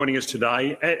joining us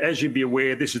today. As you'd be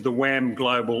aware, this is the WAM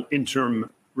Global Interim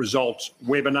Results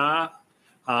webinar.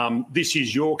 This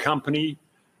is your company.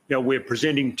 We're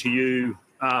presenting to you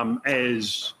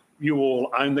as you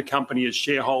all own the company as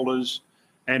shareholders,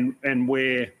 and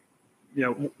we're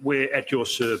at your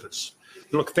service.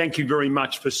 Look, thank you very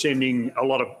much for sending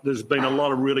there's been a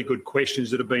lot of really good questions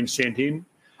that have been sent in,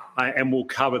 and we'll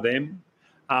cover them.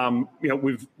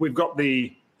 We've got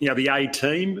the A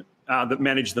team that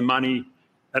manage the money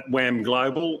at WAM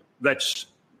Global. That's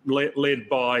led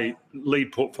by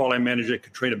lead portfolio manager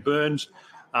Katrina Burns.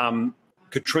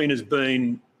 Katrina's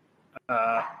went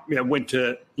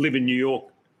to live in New York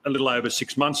a little over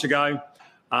 6 months ago,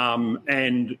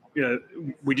 and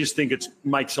we just think it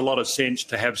makes a lot of sense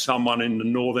to have someone in the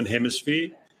Northern Hemisphere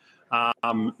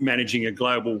managing a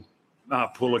global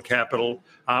pool of capital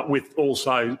with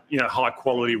also high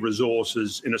quality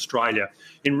resources in Australia.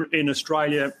 In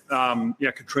Australia,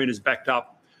 Katrina's backed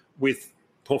up with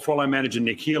portfolio manager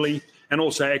Nick Healy and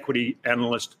also equity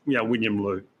analyst William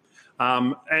Liu,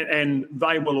 and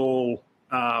they will all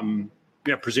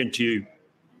present to you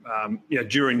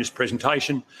during this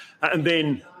presentation, and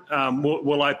then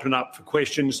we'll open up for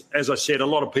questions. As I said, a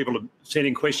lot of people are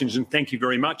sending questions, and thank you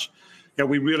very much.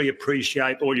 We really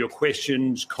appreciate all your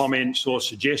questions, comments or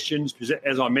suggestions, because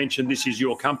as I mentioned, this is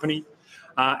your company,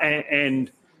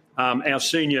 and our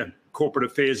senior corporate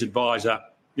affairs advisor,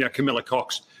 Camilla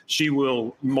Cox, she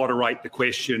will moderate the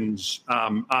questions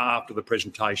after the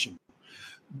presentation.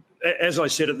 As I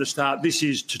said at the start, this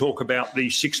is to talk about the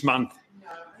 6-month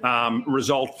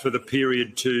result for the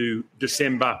period to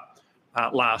December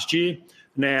last year.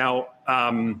 Now,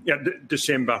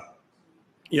 December,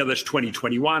 that's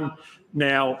 2021.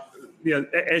 Now,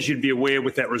 as you'd be aware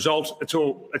with that result,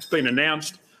 it's been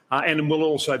announced, and we'll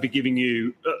also be giving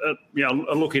you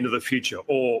a look into the future,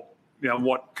 or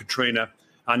what Katrina,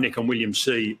 Nick and William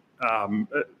see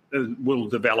will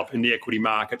develop in the equity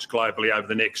markets globally over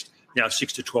the next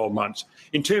 6 to 12 months.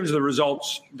 In terms of the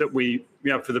results that we,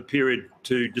 for the period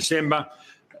to December,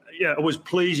 it was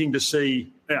pleasing to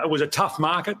see. It was a tough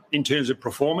market in terms of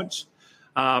performance.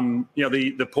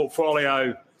 The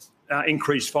portfolio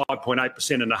increased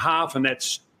 5.8% in the half, and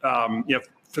that's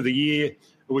for the year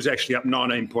it was actually up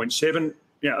 19.7%.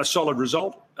 A solid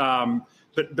result,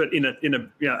 but in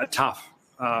a tough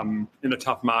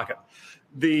market.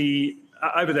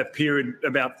 Over that period,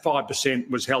 about 5%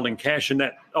 was held in cash, and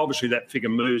that obviously that figure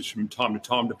moves from time to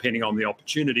time depending on the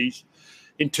opportunities.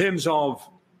 In terms of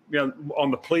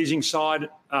on the pleasing side,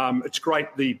 it's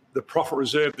great the profit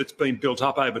reserve that's been built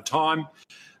up over time.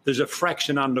 There's a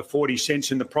fraction under 40 cents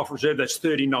in the profit reserve. That's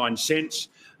 39 cents,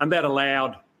 and that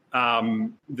allowed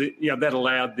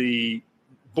the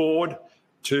board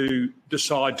to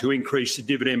decide to increase the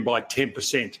dividend by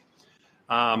 10%.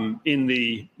 In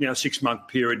the 6-month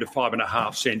period to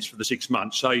 5.5 cents for the 6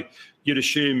 months. So you'd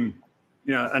assume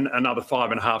another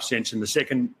 5.5 cents in the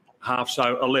second half,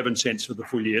 so 11 cents for the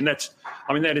full year, and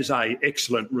that is a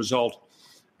excellent result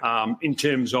in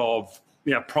terms of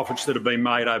profits that have been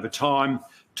made over time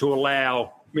to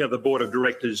allow the board of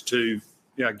directors to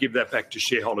give that back to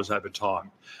shareholders over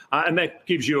time, and that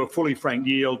gives you a fully franked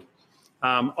yield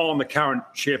on the current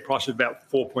share price of about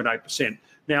 4.8%.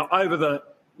 Now over the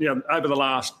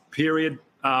last period,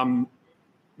 there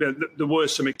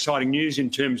was some exciting news in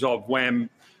terms of WAM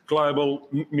Global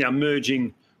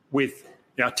merging with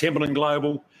Templeton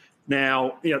Global.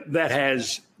 Now that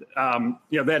has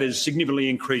significantly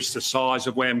increased the size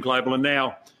of WAM Global, and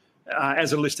now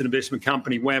as a listed investment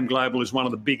company, WAM Global is one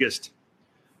of the biggest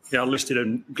global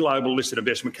listed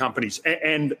investment companies,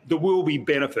 and there will be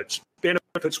benefits.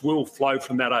 Benefits will flow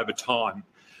from that over time.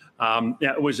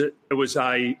 What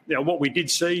we did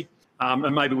see,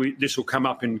 and maybe this will come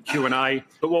up in Q&A,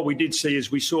 but what we did see is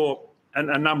we saw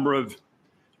a number of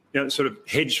sort of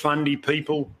hedge fundy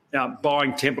people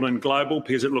buying Templeton Global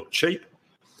because it looked cheap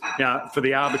for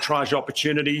the arbitrage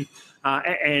opportunity,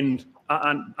 and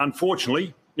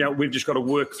unfortunately, we've just got to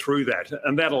work through that,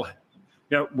 and that'll.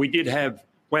 We did have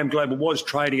WAM Global was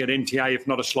trading at NTA, if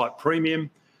not a slight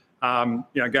premium.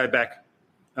 Go back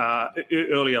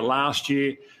earlier last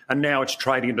year, and now it's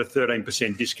trading at a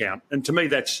 13% discount. And to me,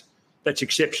 that's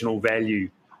exceptional value.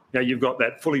 You've got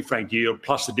that fully franked yield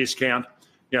plus the discount.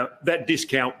 That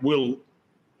discount will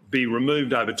be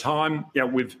removed over time.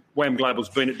 With WAM Global's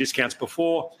been at discounts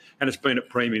before, and it's been at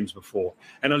premiums before.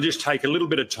 And it'll just take a little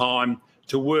bit of time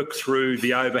to work through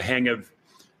the overhang of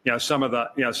some of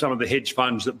the hedge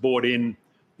funds that bought in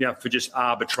for just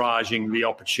arbitraging the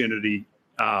opportunity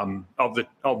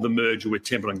of the merger with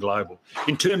Templeton Global.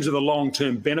 In terms of the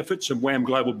long-term benefits of WAM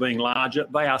Global being larger,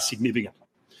 they are significant.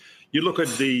 You look at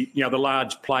the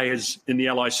large players in the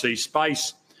LIC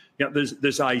space.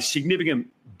 There's a significant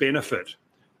benefit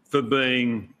for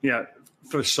being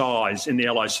for size in the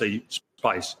LIC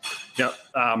space.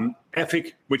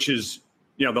 AFIC, which is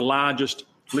the largest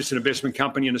listed investment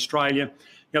company in Australia,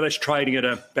 that's trading at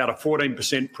about a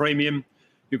 14% premium.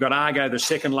 You've got Argo, the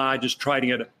second largest,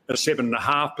 trading at a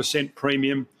 7.5%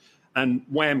 premium, and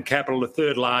WAM Capital, the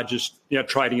third largest,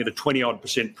 trading at a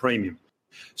 20-odd% premium.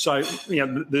 So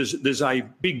there's a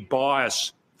big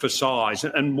bias for size,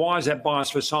 and why is that bias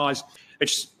for size?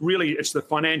 It's the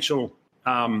financial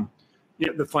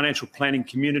planning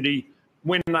community.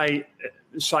 When they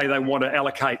say they want to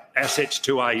allocate assets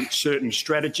to a certain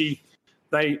strategy,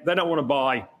 they don't want to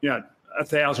buy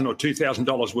 $1,000 or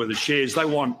 $2,000 worth of shares. They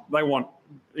want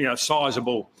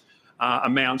sizable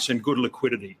amounts and good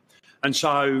liquidity. And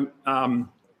so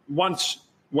once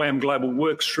WAM Global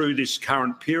works through this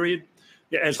current period,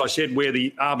 as I said, where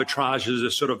the arbitrages are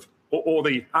sort of, or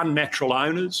the unnatural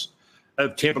owners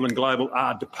of Temple & Global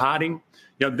are departing,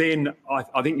 then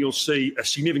I think you'll see a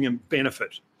significant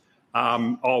benefit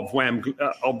of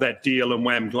that deal and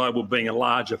WAM Global being a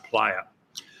larger player.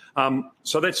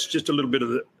 So that's just a little bit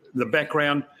of the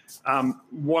background.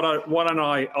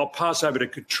 I'll pass over to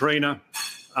Katrina.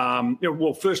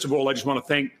 Well, first of all, I just want to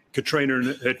thank Katrina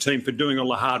and her team for doing all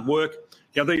the hard work.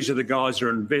 These are the guys who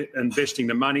are investing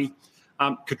the money.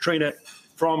 Katrina,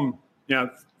 from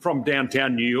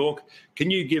downtown New York, can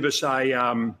you give us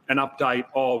an update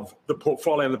of the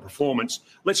portfolio and the performance?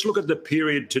 Let's look at the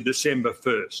period to December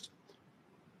 1st.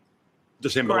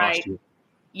 December last year.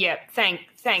 Yeah,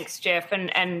 thanks, Jeff.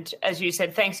 And as you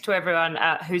said, thanks to everyone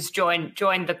who's joined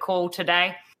the call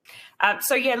today.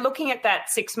 Looking at that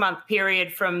 6-month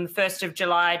period from 1st of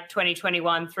July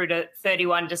 2021 through to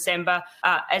 31 December,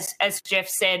 as Jeff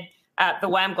said, the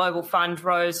WAM Global Fund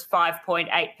rose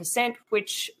 5.8%,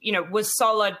 which was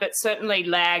solid, but certainly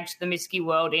lagged the MSCI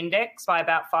World Index by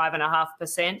about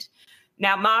 5.5%.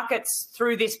 Now, markets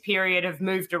through this period have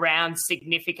moved around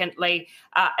significantly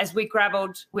as we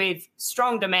grappled with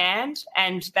strong demand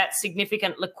and that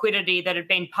significant liquidity that had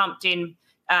been pumped in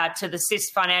to the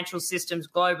financial systems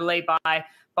globally by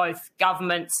both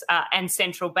governments and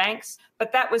central banks.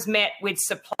 But that was met with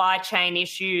supply chain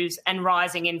issues and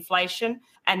rising inflation,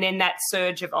 and then that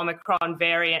surge of Omicron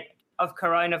variant of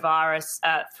coronavirus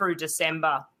through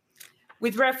December.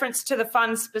 With reference to the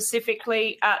fund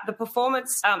specifically, the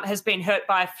performance has been hurt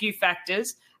by a few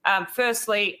factors.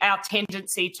 Firstly, our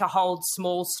tendency to hold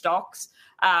small stocks,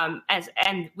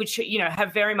 which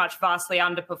have very much vastly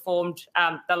underperformed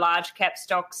the large cap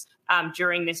stocks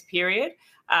during this period,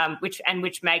 which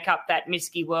make up that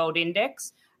MSCI World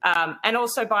Index. And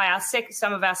also by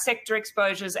some of our sector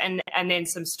exposures and then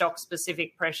some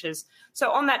stock-specific pressures. So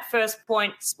on that first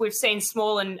point, we've seen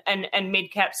small and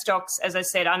mid-cap stocks, as I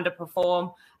said,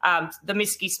 underperform. The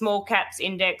MSCI Small Caps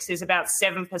Index is about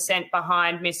 7%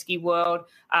 behind MSCI World,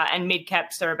 and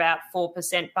mid-caps are about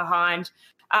 4% behind.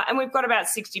 And we've got about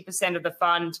 60% of the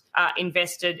fund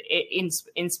invested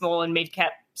in small and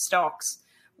mid-cap stocks.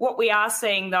 What we are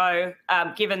seeing, though,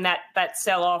 given that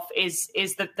sell-off,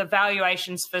 is that the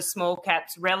valuations for small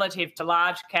caps relative to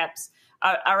large caps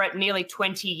are at nearly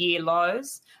 20-year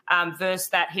lows versus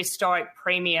that historic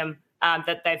premium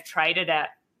that they've traded at.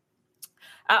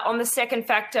 On the second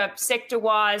factor,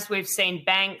 sector-wise, we've seen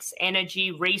banks,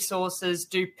 energy, resources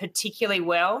do particularly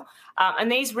well.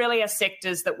 And these really are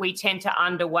sectors that we tend to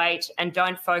underweight and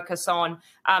don't focus on,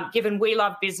 given we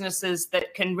love businesses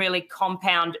that can really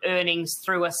compound earnings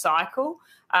through a cycle.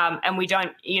 And we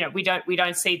don't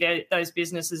see those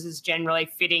businesses as generally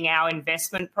fitting our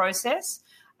investment process.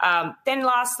 Then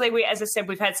lastly, as I said,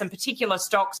 we've had some particular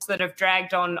stocks that have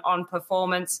dragged on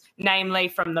performance, namely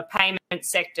from the payment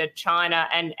sector, China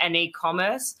and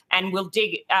e-commerce. And we'll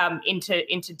dig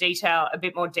into detail, a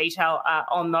bit more detail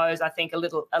on those, I think, a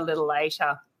little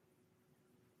later.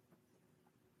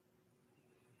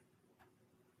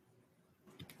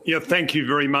 Yeah, thank you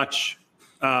very much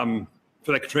for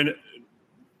that, Katrina.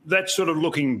 That's sort of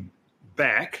looking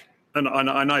back, and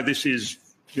I know this is,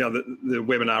 the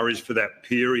webinar is for that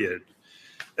period.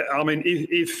 I mean,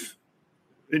 if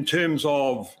in terms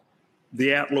of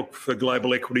the outlook for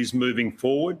global equities moving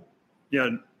forward,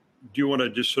 do you want to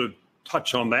just sort of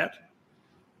touch on that?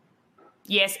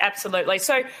 Yes, absolutely.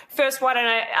 So first, why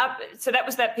don't so that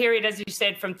was that period, as you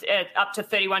said, from up to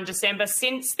 31 December.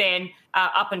 Since then,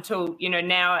 up until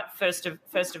now at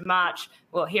 1st of March,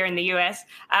 well, here in the US,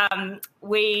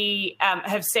 we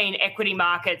have seen equity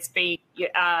markets be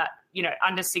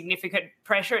under significant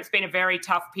pressure. It's been a very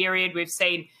tough period. We've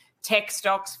seen tech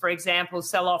stocks, for example,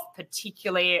 sell off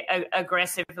particularly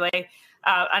aggressively.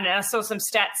 And I saw some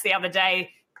stats the other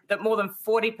day that more than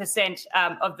 40%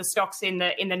 of the stocks in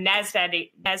the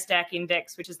NASDAQ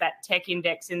index, which is that tech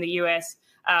index in the US,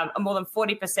 more than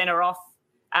 40% are off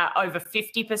over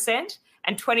 50%,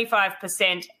 and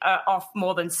 25% are off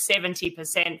more than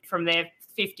 70% from their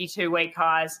 52-week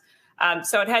highs.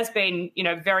 So it has been,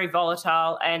 very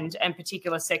volatile, and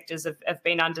particular sectors have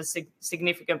been under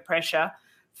significant pressure.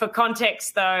 For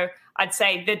context, though, I'd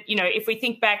say that, if we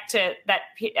think back to that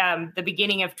the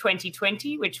beginning of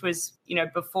 2020, which was,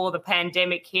 before the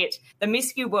pandemic hit, the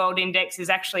MSCI World Index is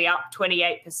actually up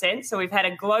 28%. So we've had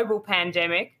a global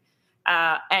pandemic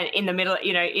and in the middle,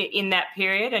 in that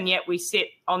period, and yet we sit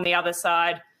on the other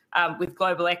side with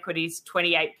global equities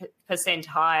 28%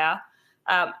 higher.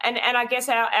 And I guess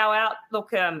our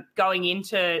outlook going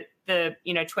into the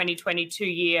 2022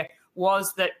 year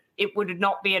was that it would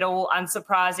not be at all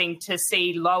unsurprising to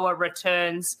see lower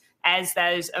returns as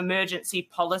those emergency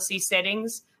policy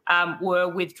settings were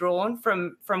withdrawn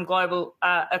from global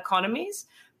economies.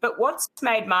 But what's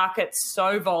made markets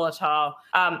so volatile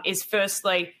is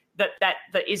firstly that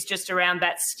is just around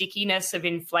that stickiness of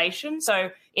inflation.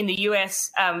 So in the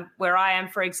US, where I am,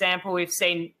 for example, we've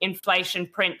seen inflation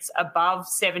prints above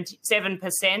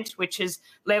 7%, which is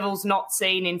levels not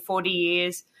seen in 40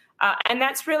 years. And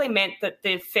that's really meant that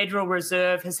the Federal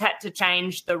Reserve has had to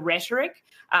change the rhetoric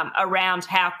around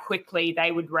how quickly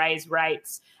they would raise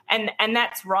rates. And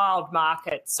that's riled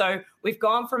markets. So we've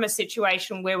gone from a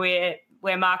situation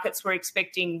where markets were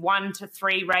expecting 1 to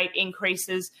 3 rate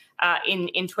increases in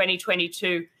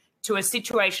 2022 to a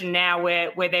situation now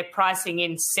where they're pricing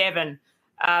in 7.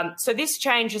 So this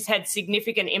change has had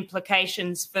significant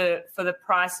implications for the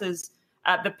prices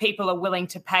that people are willing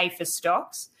to pay for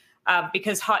stocks.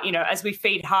 Because, as we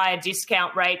feed higher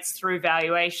discount rates through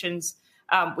valuations,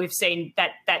 we've seen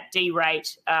that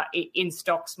derate in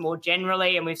stocks more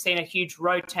generally, and we've seen a huge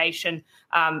rotation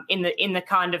in the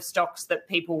kind of stocks that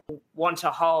people want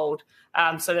to hold.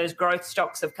 So those growth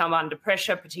stocks have come under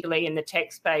pressure, particularly in the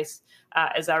tech space,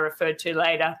 as I referred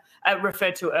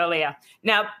to earlier.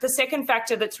 Now, the second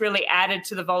factor that's really added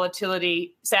to the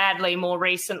volatility, sadly, more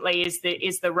recently, is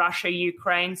the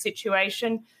Russia-Ukraine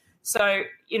situation. So,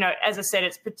 as I said,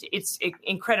 it's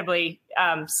incredibly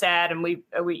sad, and we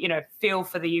feel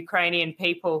for the Ukrainian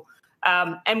people.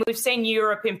 And we've seen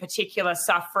Europe in particular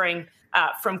suffering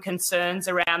from concerns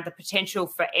around the potential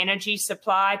for energy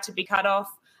supply to be cut off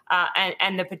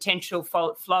and the potential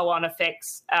flow-on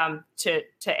effects to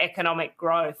economic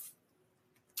growth.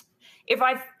 If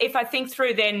I think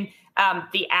through then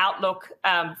the outlook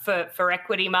for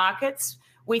equity markets,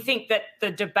 we think that the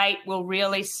debate will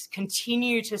really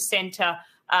continue to centre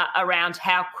around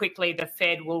how quickly the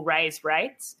Fed will raise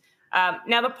rates.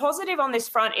 Now, the positive on this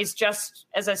front is just,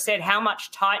 as I said, how much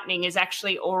tightening is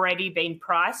actually already been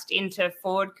priced into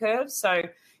forward curves. So,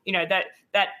 that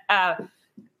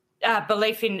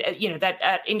belief in,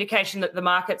 that indication that the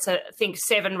markets think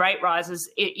 7 rate rises,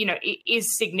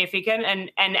 is significant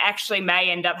and actually may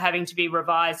end up having to be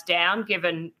revised down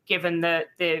given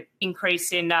the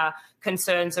increase in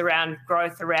concerns around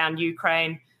growth around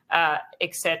Ukraine,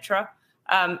 etc.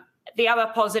 The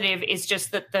other positive is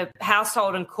just that the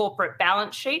household and corporate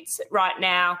balance sheets right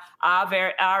now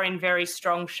are in very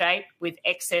strong shape, with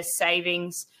excess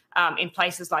savings in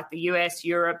places like the US,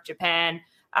 Europe, Japan,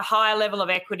 a higher level of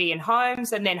equity in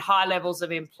homes, and then high levels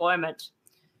of employment.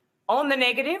 On the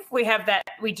negative, we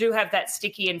do have that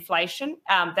sticky inflation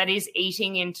that is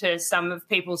eating into some of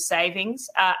people's savings,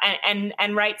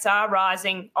 and rates are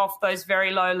rising off those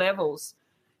very low levels.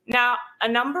 Now, a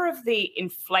number of the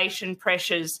inflation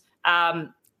pressures,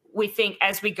 we think,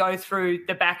 as we go through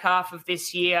the back half of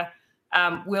this year,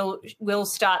 will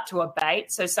start to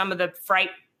abate. So some of the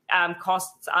freight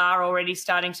costs are already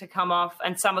starting to come off,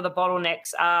 and some of the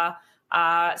bottlenecks are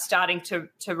starting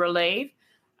to relieve.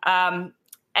 And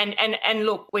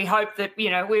look, we hope that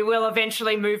we will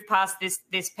eventually move past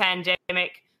this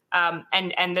pandemic,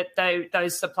 and that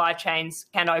those supply chains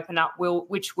can open up,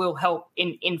 which will help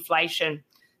in inflation.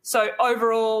 So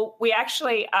overall, we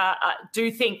actually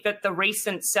do think that the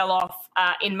recent sell-off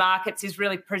in markets is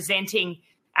really presenting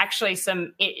actually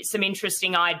some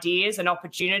interesting ideas and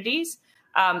opportunities.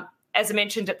 As I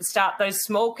mentioned at the start, those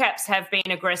small caps have been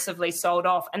aggressively sold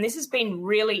off, and this has been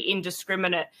really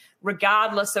indiscriminate,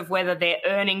 regardless of whether their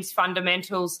earnings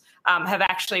fundamentals have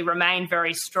actually remained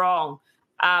very strong.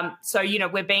 So,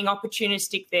 we're being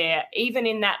opportunistic there. Even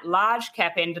in that large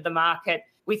cap end of the market,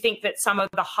 we think that some of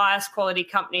the highest quality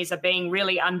companies are being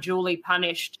really unduly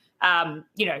punished,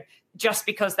 just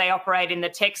because they operate in the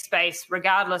tech space,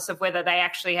 regardless of whether they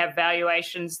actually have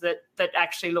valuations that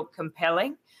actually look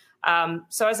compelling.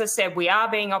 So as I said, we are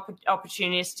being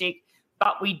opportunistic,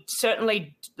 but we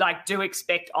certainly do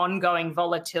expect ongoing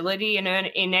volatility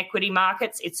in equity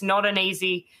markets. It's not an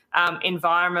easy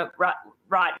environment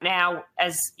right now,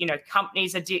 as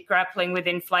companies are grappling with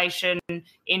inflation,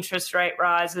 interest rate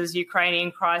rises,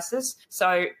 Ukrainian crisis.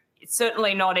 So it's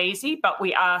certainly not easy, but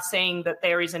we are seeing that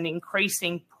there is an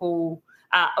increasing pool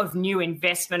of new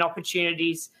investment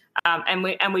opportunities, and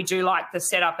we do like the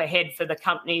setup ahead for the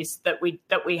companies that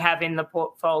we have in the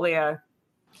portfolio.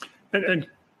 And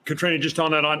Katrina, just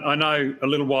on that, I know a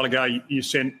little while ago you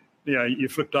sent, you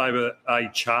flipped over a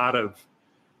chart of,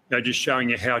 just showing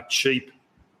you how cheap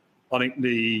I think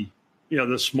the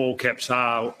small caps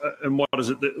are. And what is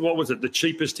it? What was it? The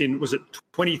cheapest in, was it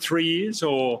 23 years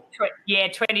or? Yeah,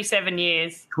 27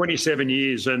 years. 27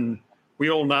 years, and we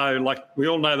all know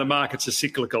the markets are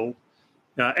cyclical,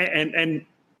 and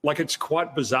it's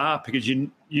quite bizarre because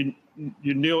you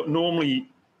normally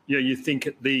you think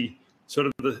at the sort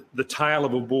of the tail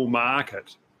of a bull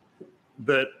market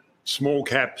that small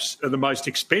caps are the most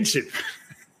expensive.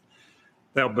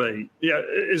 They'll be.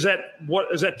 Is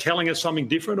that telling us something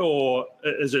different, or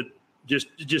is it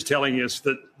just telling us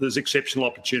that there's exceptional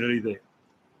opportunity there?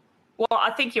 Well,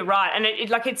 I think you're right, and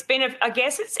it's been. I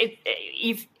guess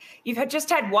you've just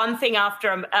had one thing after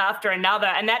another,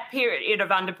 and that period of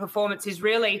underperformance has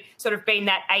really sort of been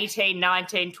that 18,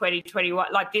 19, 20, 21,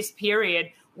 like this period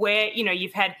where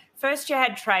you've had. First, you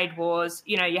had trade wars.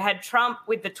 You had Trump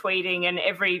with the tweeting, and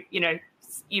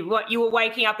you were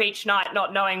waking up each night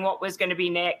not knowing what was going to be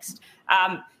next.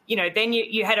 Then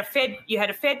you had a Fed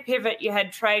pivot, you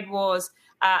had trade wars,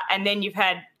 and then you've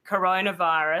had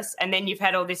coronavirus, and then you've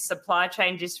had all this supply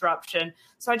chain disruption.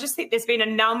 So I just think there's been a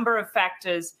number of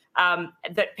factors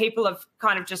that people have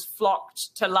kind of just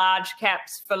flocked to large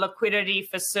caps for liquidity,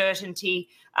 for certainty.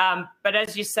 But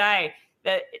as you say,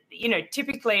 that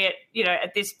typically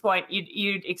at this point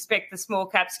you'd expect the small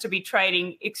caps to be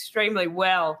trading extremely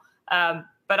well,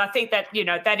 but I think that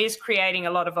that is creating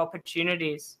a lot of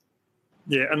opportunities.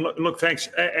 Yeah, and look, thanks.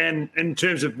 And in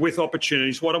terms of with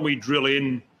opportunities, why don't we drill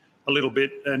in a little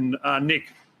bit? And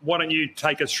Nick, why don't you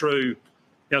take us through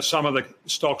some of the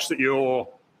stocks that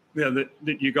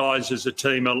that you guys as a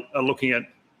team are looking at,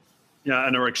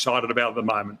 and are excited about at the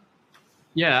moment?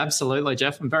 Yeah, absolutely,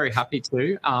 Jeff. I'm very happy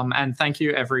to. And thank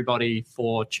you, everybody,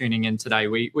 for tuning in today.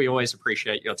 We always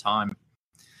appreciate your time.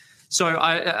 So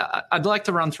I'd like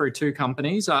to run through two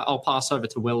companies. I'll pass over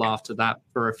to Will after that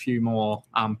for a few more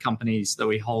companies that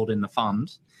we hold in the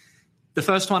fund. The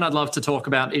first one I'd love to talk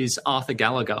about is Arthur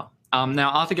Gallagher.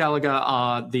 Now, Arthur Gallagher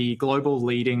are the global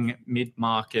leading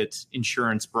mid-market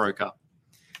insurance broker.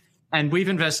 And we've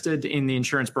invested in the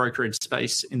insurance brokerage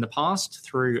space in the past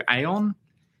through Aon.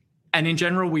 And in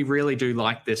general, we really do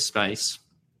like this space.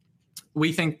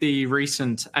 We think the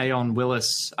recent Aon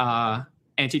Willis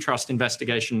antitrust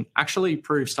investigation actually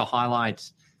proves to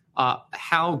highlight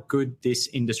how good this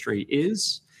industry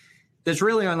is. There's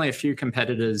really only a few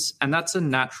competitors, and that's a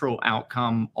natural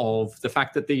outcome of the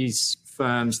fact that these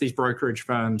firms, these brokerage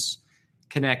firms,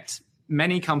 connect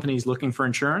many companies looking for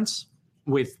insurance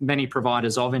with many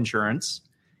providers of insurance.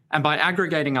 And by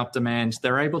aggregating up demand,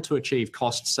 they're able to achieve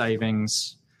cost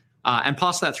savings and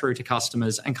pass that through to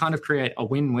customers and kind of create a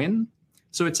win-win.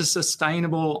 So it's a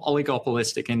sustainable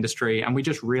oligopolistic industry, and we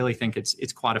just really think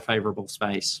it's quite a favorable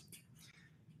space.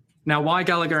 Now, why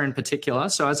Gallagher in particular?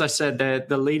 So as I said, they're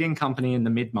the leading company in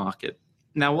the mid-market.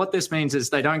 Now, what this means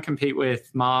is they don't compete with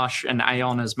Marsh and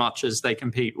Aon as much as they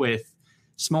compete with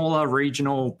smaller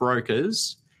regional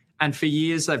brokers. And for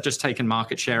years, they've just taken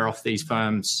market share off these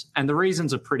firms. And the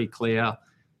reasons are pretty clear.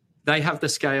 They have the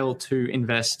scale to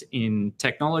invest in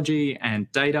technology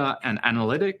and data and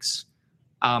analytics,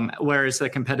 whereas their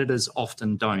competitors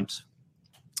often don't.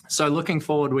 So looking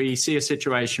forward, we see a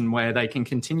situation where they can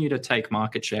continue to take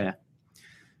market share.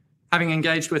 Having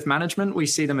engaged with management, we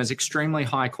see them as extremely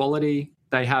high quality.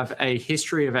 They have a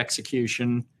history of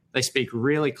execution. They speak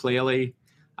really clearly.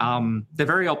 They're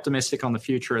very optimistic on the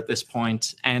future at this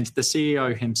point, and the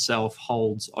CEO himself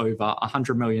holds over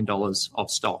 $100 million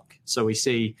of stock. So we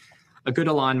see a good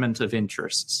alignment of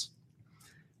interests.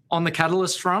 On the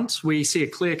catalyst front, we see a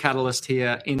clear catalyst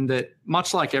here in that,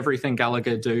 much like everything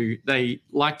Gallagher do, they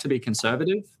like to be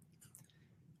conservative.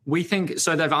 We think,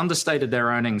 so they've understated their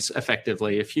earnings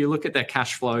effectively. If you look at their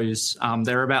cash flows,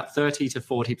 they're about 30 to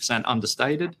 40%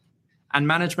 understated. And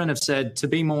management have said to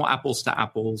be more apples to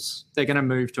apples, they're going to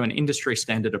move to an industry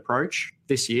standard approach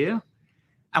this year.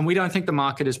 And we don't think the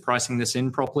market is pricing this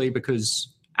in properly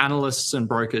because analysts and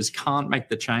brokers can't make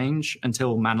the change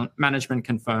until management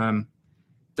confirm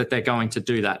that they're going to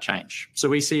do that change. So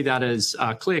we see that as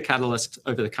a clear catalyst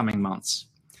over the coming months.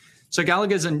 So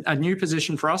Gallagher's a new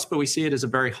position for us, but we see it as a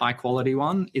very high quality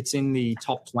one. It's in the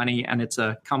top 20, and it's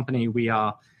a company we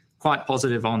are quite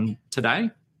positive on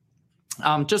today.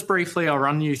 Just briefly, I'll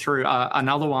run you through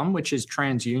another one, which is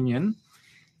TransUnion.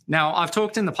 Now, I've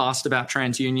talked in the past about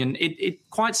TransUnion. It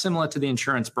quite similar to the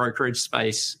insurance brokerage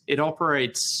space.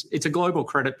 It's a global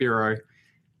credit bureau,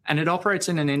 and it operates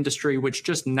in an industry which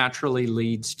just naturally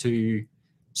leads to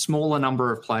smaller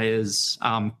number of players,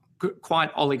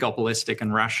 quite oligopolistic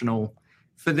and rational.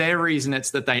 For their reason,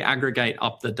 it's that they aggregate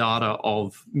up the data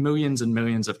of millions and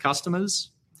millions of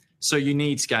customers. So you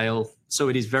need scale. So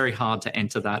it is very hard to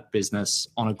enter that business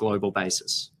on a global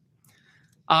basis.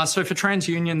 So for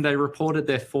TransUnion, they reported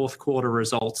their fourth quarter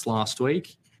results last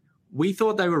week. We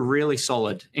thought they were really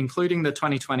solid, including the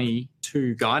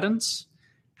 2022 guidance.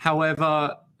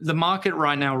 However, the market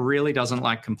right now really doesn't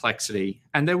like complexity.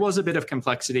 And there was a bit of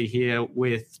complexity here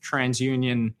with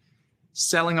TransUnion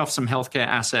selling off some healthcare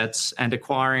assets and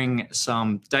acquiring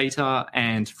some data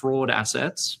and fraud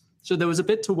assets. So there was a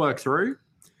bit to work through,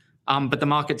 but the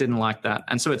market didn't like that.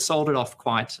 And so it sold it off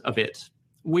quite a bit.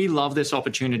 We love this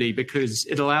opportunity because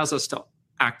it allows us to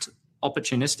act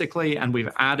opportunistically, and we've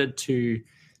added to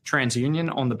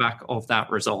TransUnion on the back of that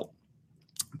result.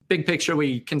 Big picture,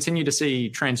 we continue to see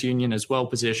TransUnion as well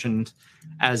positioned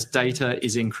as data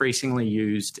is increasingly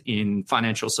used in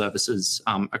financial services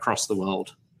across the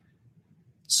world.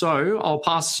 So I'll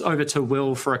pass over to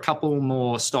Will for a couple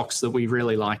more stocks that we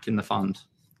really like in the fund.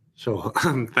 Sure.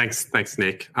 Thanks,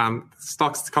 Nick. A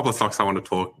couple of stocks I want to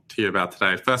talk to you about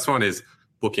today. First one is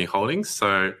Booking Holdings.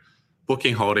 So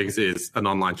Booking Holdings is an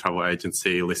online travel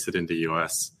agency listed in the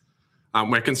US.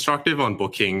 We're constructive on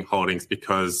Booking Holdings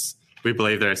because we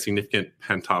believe there is significant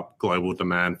pent-up global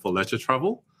demand for leisure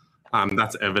travel.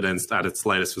 That's evidenced at its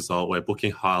latest result, where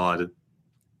Booking highlighted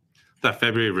that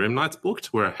February room nights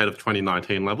booked were ahead of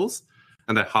 2019 levels,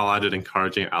 and they highlighted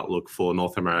encouraging outlook for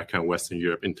North America and Western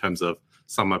Europe in terms of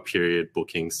summer period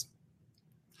bookings.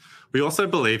 We also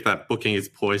believe that Booking is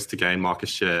poised to gain market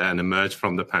share and emerge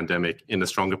from the pandemic in a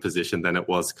stronger position than it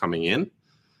was coming in.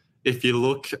 If you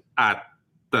look at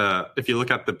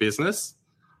the business,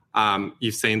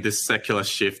 you've seen this secular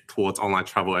shift towards online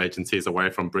travel agencies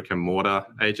away from brick and mortar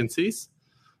agencies.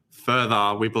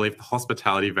 Further, we believe the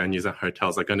hospitality venues and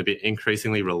hotels are going to be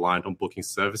increasingly reliant on booking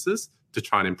services to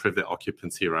try and improve their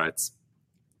occupancy rates.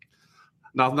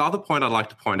 Now, the other point I'd like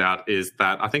to point out is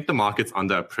that I think the market's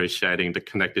underappreciating the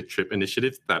connected trip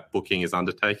initiative that Booking is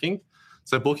undertaking.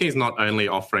 So Booking is not only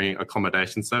offering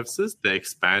accommodation services, they're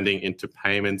expanding into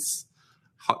payments,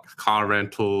 car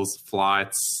rentals,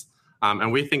 flights,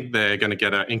 and we think they're going to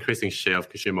get an increasing share of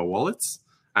consumer wallets.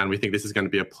 And we think this is going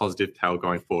to be a positive tail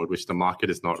going forward, which the market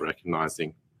is not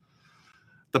recognizing.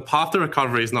 The path to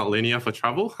recovery is not linear for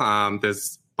travel.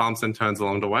 There's bumps and turns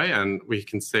along the way, and we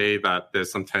can see that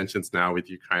there's some tensions now with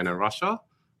Ukraine and Russia.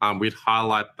 We'd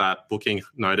highlight that Booking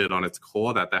noted on its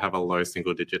core that they have a low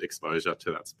single-digit exposure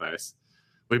to that space.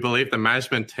 We believe the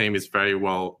management team is very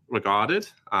well regarded.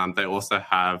 They also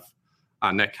have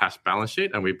a net cash balance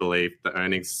sheet, and we believe the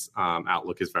earnings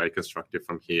outlook is very constructive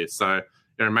from here. So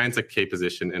it remains a key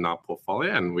position in our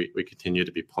portfolio, and we continue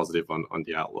to be positive on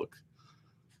the outlook.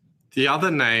 The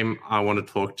other name I want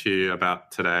to talk to you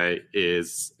about today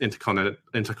is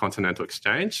Intercontinental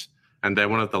Exchange, and they're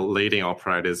one of the leading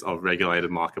operators of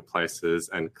regulated marketplaces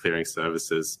and clearing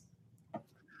services.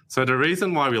 So the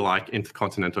reason why we like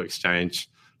Intercontinental Exchange,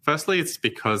 firstly, it's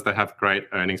because they have great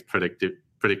earnings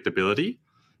predictability.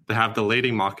 They have the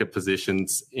leading market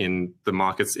positions in the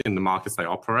markets they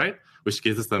operate, which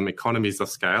gives them economies of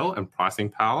scale and pricing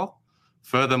power.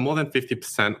 Further, more than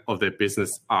 50% of their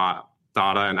business are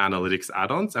data and analytics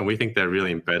add-ons, and we think they're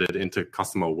really embedded into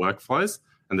customer workflows,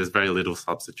 and there's very little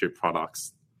substitute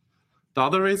products. The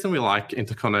other reason we like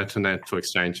Intercontinental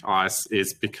Exchange, ICE,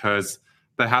 is because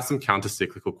they have some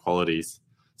counter-cyclical qualities.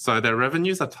 So their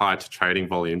revenues are tied to trading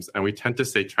volumes, and we tend to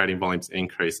see trading volumes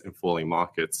increase in falling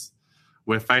markets.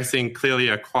 We're facing clearly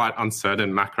a quite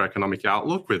uncertain macroeconomic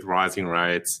outlook with rising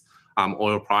rates,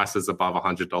 oil prices above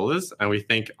 $100, and we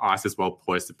think ICE is well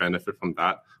poised to benefit from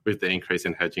that with the increase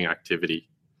in hedging activity.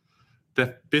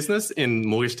 The business in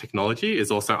mortgage technology is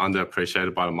also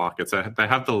underappreciated by the market. So they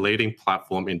have the leading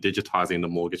platform in digitizing the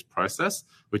mortgage process,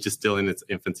 which is still in its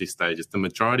infancy stages. The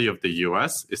majority of the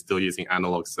US is still using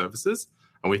analog services,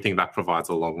 and we think that provides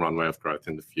a long runway of growth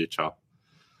in the future.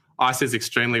 ICE is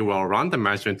extremely well run. The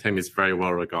management team is very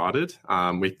well regarded.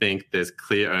 We think there's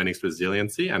clear earnings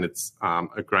resiliency, and it's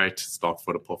a great stock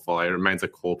for the portfolio. It remains a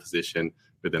core position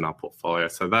within our portfolio.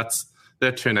 So there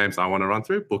are two names I want to run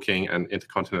through, Booking and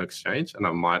Intercontinental Exchange, and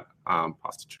I might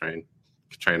pass to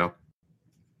Katrina.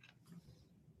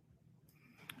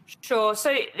 Sure.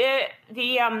 So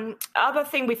the other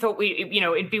thing we thought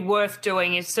it'd be worth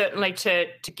doing is certainly to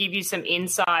give you some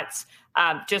insights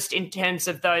just in terms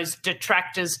of those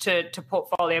detractors to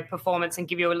portfolio performance and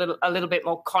give you a little bit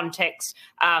more context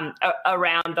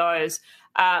around those.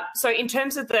 So in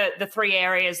terms of the three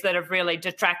areas that have really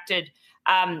detracted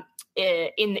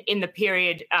in the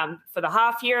period for the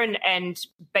half year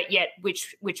but yet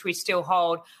which we still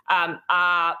hold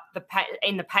are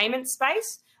in the payment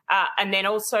space. And then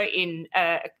also in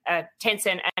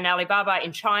Tencent and Alibaba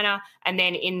in China, and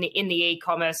then in the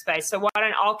e-commerce space. So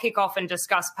I'll kick off and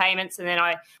discuss payments, and then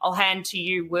I'll hand to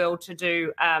you, Will, to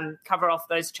do cover off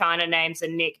those China names,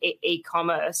 and Nick,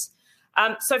 e-commerce.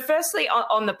 So firstly,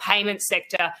 on the payment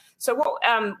sector, so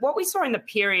what we saw in the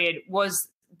period was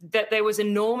that there was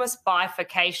enormous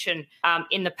bifurcation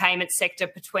in the payment sector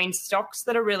between stocks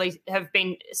that have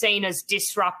been seen as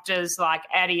disruptors like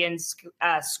Adyen,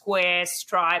 Square,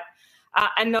 Stripe,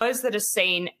 and those that are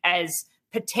seen as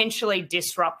potentially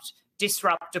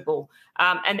disruptable.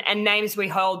 And names we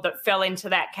hold that fell into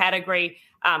that category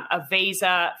are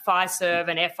Visa, Fiserv,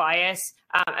 and FIS,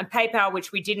 and PayPal,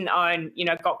 which we didn't own,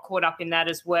 got caught up in that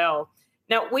as well.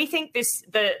 Now, we think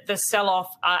the sell-off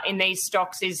in these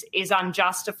stocks is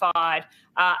unjustified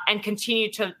and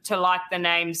continue to like the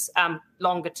names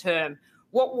longer term.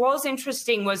 What was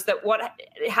interesting was that what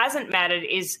hasn't mattered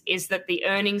is that the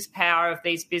earnings power of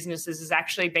these businesses has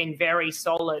actually been very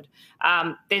solid.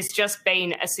 There's just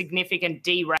been a significant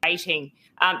de-rating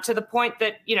to the point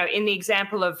that, in the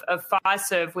example of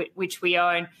Fiserv, which we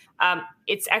own,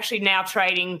 it's actually now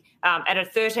trading at a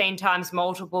 13 times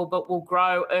multiple, but will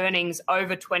grow earnings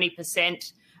over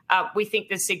 20%. We think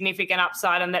there's significant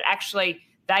upside, and that actually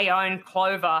they own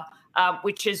Clover,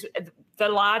 which is the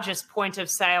largest point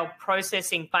of sale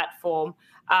processing platform,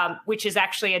 which is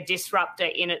actually a disruptor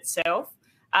in itself.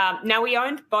 Now, we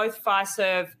owned both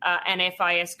Fiserv and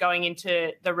FIS going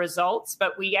into the results,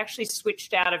 but we actually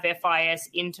switched out of FIS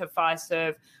into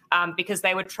Fiserv because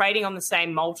they were trading on the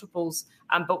same multiples,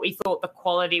 but we thought the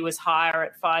quality was higher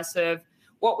at Fiserv.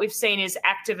 What we've seen is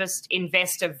Activist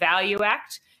Investor Value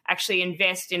Act actually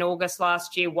invest in August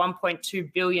last year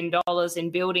 $1.2 billion in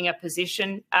building a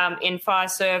position in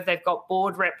Fiserv. They've got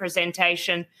board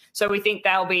representation. So we think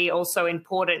they'll be also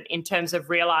important in terms of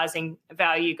realising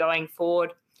value going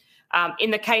forward.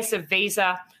 In the case of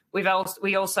Visa,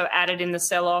 we also added in the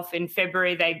sell-off in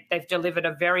February. They've delivered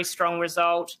a very strong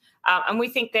result. And we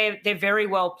think they're very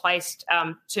well placed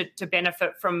to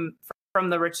benefit from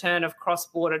the return of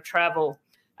cross-border travel.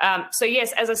 So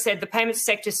yes, as I said, the payments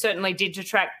sector certainly did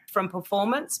detract from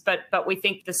performance, but we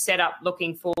think the setup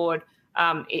looking forward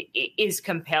is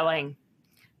compelling.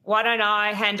 Why don't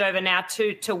I hand over now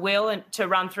to Will and to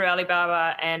run through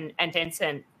Alibaba and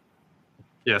Tencent?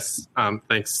 Yes,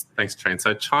 thanks, Train.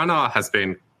 So China has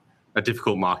been a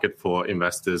difficult market for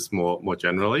investors more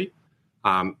generally.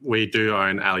 We do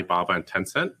own Alibaba and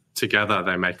Tencent. Together,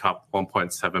 they make up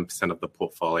 1.7% of the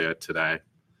portfolio today.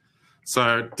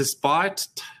 So despite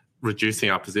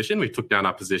reducing our position, we took down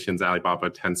our positions, Alibaba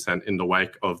and Tencent, in the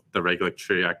wake of the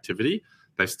regulatory activity.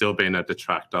 They've still been a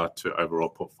detractor to overall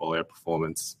portfolio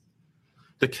performance.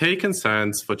 The key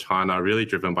concerns for China are really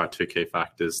driven by two key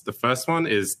factors. The first one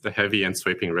is the heavy and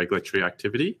sweeping regulatory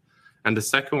activity, and the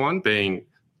second one being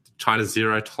China's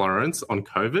zero tolerance on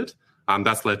COVID.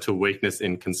 That's led to weakness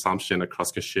in consumption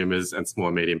across consumers and small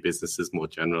and medium businesses more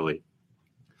generally.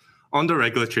 On the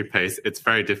regulatory piece, it's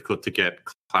very difficult to get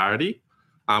clarity.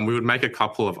 We would make a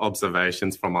couple of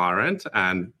observations from our end,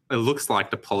 and it looks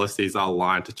like the policies are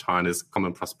aligned to China's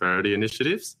common prosperity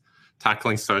initiatives,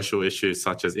 tackling social issues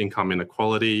such as income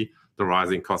inequality, the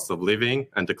rising cost of living,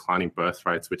 and declining birth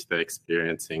rates, which they're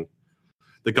experiencing.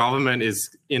 The government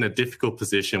is in a difficult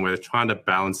position where they're trying to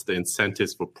balance the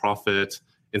incentives for profit,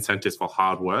 incentives for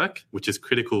hard work, which is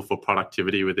critical for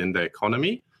productivity within the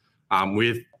economy,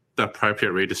 with the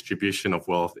appropriate redistribution of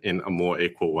wealth in a more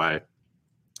equal way.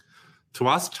 To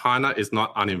us, China is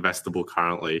not uninvestable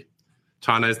currently.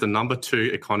 China is the number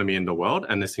 2 economy in the world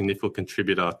and a significant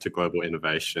contributor to global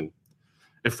innovation.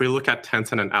 If we look at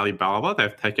Tencent and Alibaba,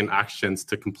 they've taken actions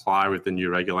to comply with the new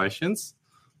regulations.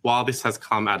 While this has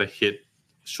come at a hit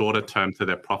shorter term to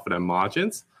their profit and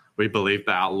margins, we believe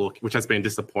the outlook, which has been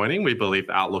disappointing, we believe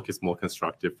the outlook is more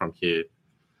constructive from here.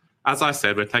 As I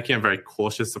said, we're taking a very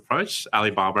cautious approach.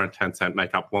 Alibaba and Tencent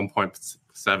make up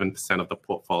 1.7% of the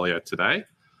portfolio today.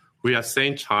 We have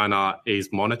seen China ease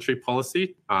monetary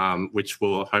policy, which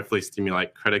will hopefully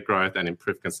stimulate credit growth and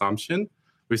improve consumption.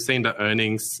 We've seen the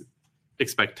earnings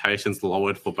expectations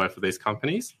lowered for both of these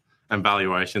companies, and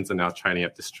valuations are now trading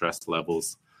at distressed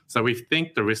levels. So we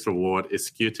think the risk reward is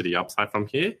skewed to the upside from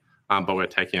here, but we're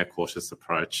taking a cautious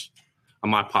approach. I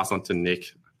might pass on to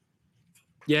Nick.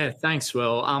 Yeah, thanks,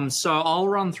 Will. So I'll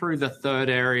run through the third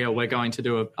area we're going to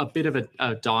do a bit of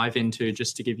a dive into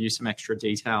just to give you some extra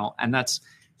detail, and that's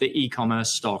the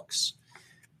e-commerce stocks.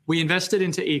 We invested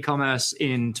into e-commerce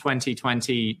in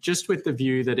 2020 just with the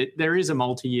view that there is a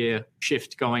multi-year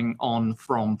shift going on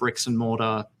from bricks and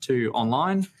mortar to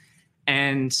online,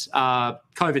 and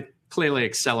COVID clearly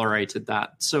accelerated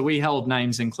that. So we held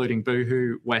names including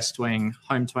Boohoo, Westwing,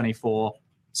 Home24,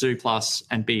 Zooplus,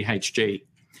 and BHG.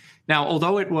 Now,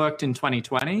 although it worked in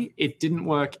 2020, it didn't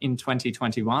work in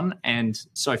 2021 and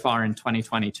so far in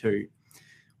 2022.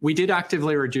 We did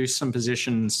actively reduce some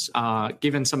positions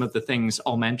given some of the things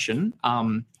I'll mention.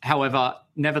 However,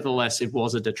 nevertheless, it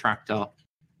was a detractor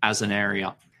as an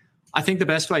area. I think the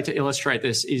best way to illustrate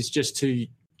this is just to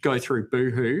go through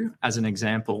Boohoo as an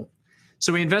example.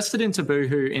 So we invested into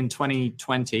Boohoo in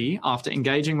 2020 after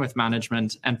engaging with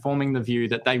management and forming the view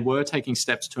that they were taking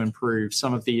steps to improve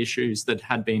some of the issues that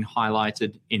had been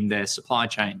highlighted in their supply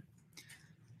chain.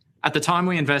 At the time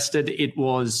we invested, it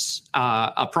was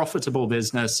a profitable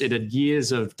business. It had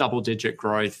years of double-digit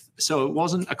growth. So it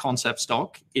wasn't a concept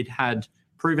stock. It had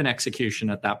proven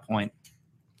execution at that point.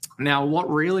 Now, what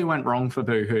really went wrong for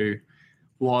Boohoo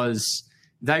was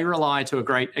they rely to a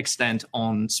great extent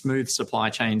on smooth supply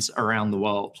chains around the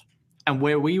world. And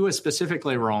where we were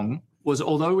specifically wrong was,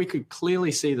 although we could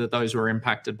clearly see that those were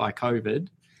impacted by COVID,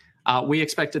 we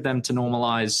expected them to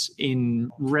normalize in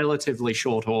relatively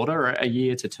short order, a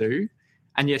year to two.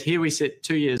 And yet here we sit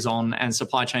 2 years on and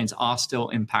supply chains are still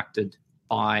impacted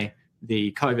by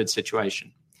the COVID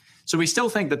situation. So we still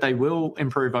think that they will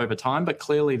improve over time, but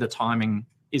clearly the timing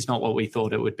is not what we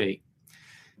thought it would be.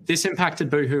 This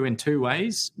impacted Boohoo in two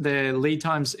ways. Their lead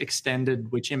times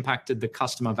extended, which impacted the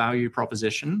customer value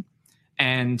proposition,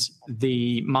 and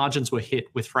the margins were hit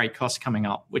with freight costs coming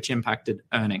up, which impacted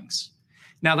earnings.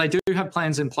 Now, they do have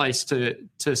plans in place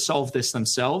to solve this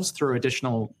themselves through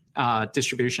additional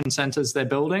distribution centres they're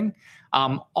building.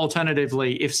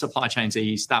 Alternatively, if supply chains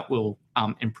ease, that will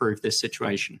improve this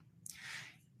situation.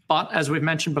 But as we've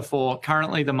mentioned before,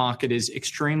 currently the market is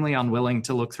extremely unwilling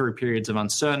to look through periods of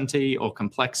uncertainty or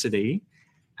complexity,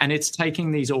 and it's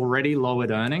taking these already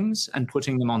lowered earnings and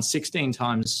putting them on 16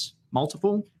 times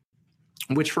multiple,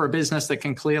 which for a business that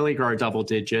can clearly grow double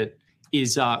digit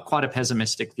is quite a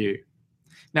pessimistic view.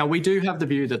 Now, we do have the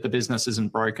view that the business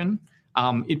isn't broken.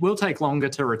 It will take longer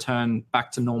to return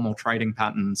back to normal trading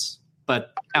patterns,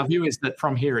 but our view is that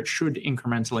from here it should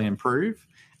incrementally improve.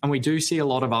 And we do see a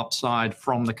lot of upside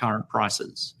from the current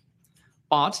prices.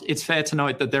 But it's fair to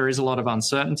note that there is a lot of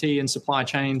uncertainty in supply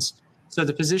chains. So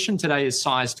the position today is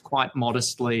sized quite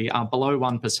modestly, below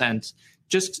 1%,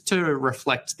 just to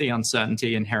reflect the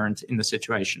uncertainty inherent in the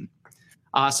situation.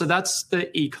 So that's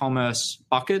the e-commerce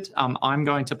bucket. I'm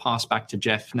going to pass back to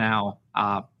Jeff now.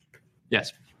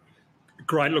 Yes.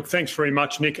 Great. Look, thanks very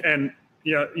much, Nick. And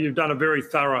you've done a very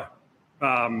thorough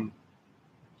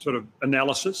sort of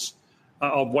analysis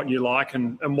of what you like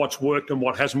and what's worked and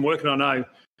what hasn't worked. And I know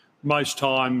most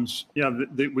times,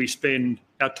 that we spend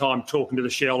our time talking to the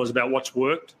shareholders about what's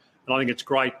worked. And I think it's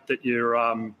great that you're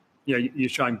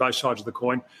showing both sides of the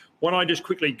coin. Why don't I just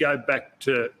quickly go back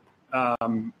to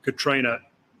Katrina,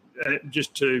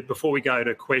 before we go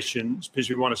to questions, because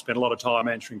we want to spend a lot of time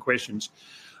answering questions.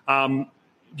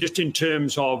 Just in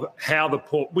terms of how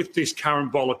with this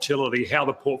current volatility, how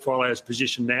the portfolio is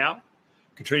positioned now.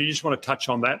 Katrina, you just want to touch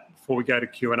on that before we go to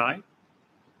Q&A?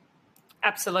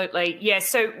 Absolutely. Yeah.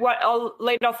 So I'll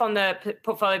lead off on the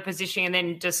portfolio positioning and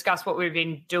then discuss what we've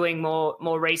been doing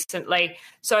more recently.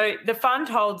 So the fund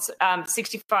holds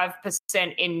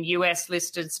 65% in US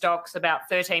listed stocks, about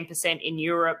 13% in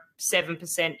Europe,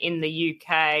 7% in the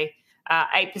UK,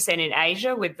 8% in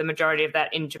Asia, with the majority of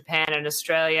that in Japan and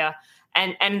Australia.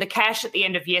 And the cash at the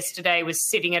end of yesterday was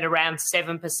sitting at around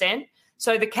 7%.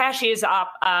 So the cash is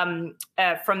up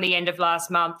from the end of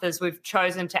last month, as we've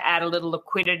chosen to add a little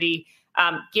liquidity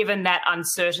given that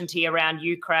uncertainty around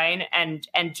Ukraine and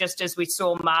just as we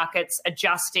saw markets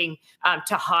adjusting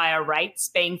to higher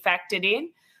rates being factored in.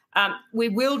 We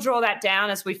will draw that down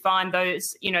as we find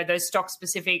those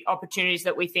stock-specific opportunities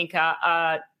that we think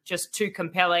are just too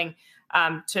compelling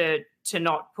to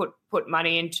not put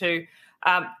money into.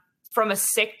 From a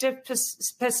sector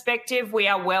perspective, we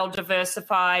are well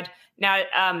diversified. Now,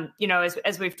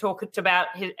 as we've talked about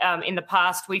in the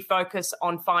past, we focus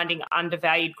on finding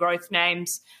undervalued growth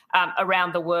names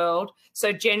around the world.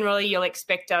 So generally, you'll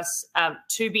expect us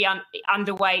to be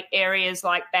underweight areas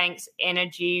like banks,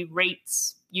 energy,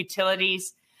 REITs,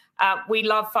 utilities. We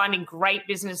love finding great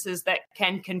businesses that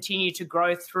can continue to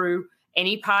grow through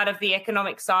any part of the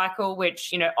economic cycle,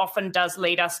 which, often does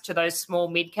lead us to those small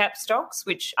mid-cap stocks,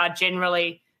 which are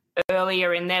generally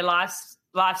earlier in their life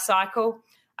cycle.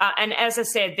 And as I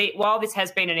said, while this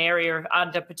has been an area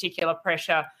under particular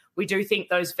pressure, we do think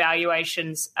those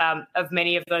valuations of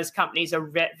many of those companies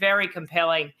are very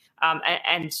compelling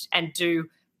and do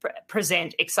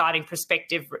present exciting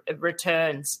prospective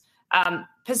returns.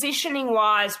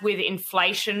 Positioning-wise, with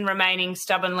inflation remaining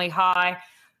stubbornly high,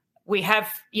 we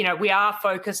are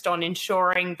focused on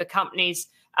ensuring the companies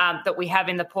that we have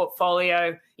in the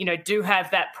portfolio, do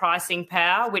have that pricing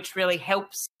power, which really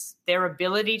helps their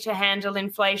ability to handle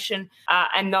inflation,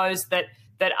 and those that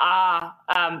are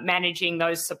managing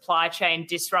those supply chain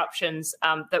disruptions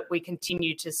that we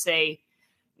continue to see.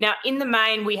 Now, in the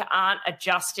main, we aren't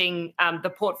adjusting the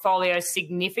portfolio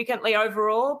significantly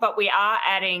overall, but we are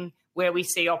adding where we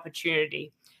see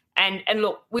opportunity. And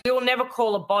look, we will never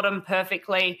call a bottom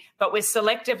perfectly, but we're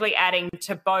selectively adding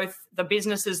to both the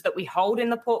businesses that we hold in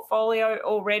the portfolio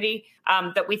already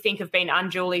that we think have been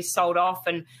unduly sold off,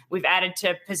 and we've added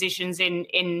to positions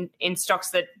in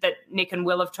stocks that Nick and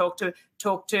Will have talked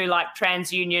to like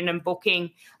TransUnion and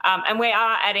Booking, and we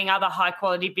are adding other high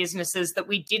quality businesses that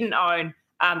we didn't own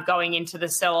going into the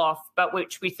sell-off, but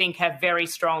which we think have very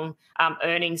strong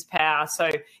earnings power. So,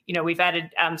 we've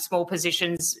added small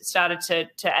positions, started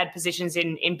to add positions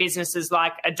in businesses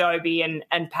like Adobe and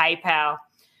PayPal.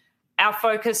 Our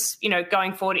focus,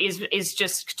 going forward is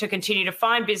just to continue to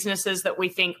find businesses that we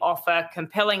think offer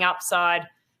compelling upside,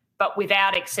 but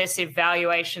without excessive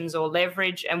valuations or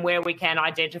leverage, and where we can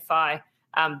identify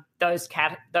those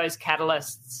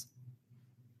catalysts.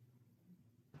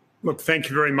 Look, thank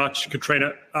you very much,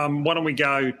 Katrina. Why don't we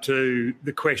go to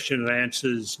the question and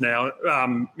answers now?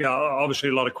 Obviously,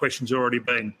 a lot of questions have already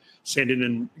been sent in,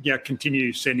 and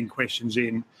continue sending questions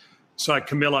in. So,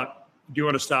 Camilla, do you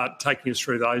want to start taking us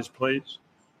through those, please?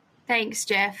 Thanks,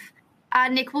 Jeff.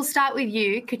 Nick, we'll start with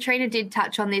you. Katrina did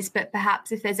touch on this, but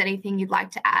perhaps if there's anything you'd like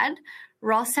to add.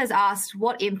 Ross has asked,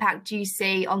 what impact do you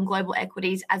see on global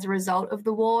equities as a result of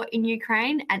the war in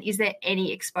Ukraine, and is there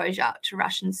any exposure to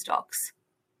Russian stocks?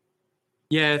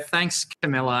 Yeah, thanks,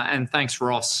 Camilla, and thanks,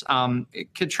 Ross.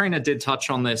 Katrina did touch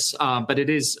on this, but it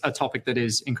is a topic that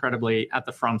is incredibly at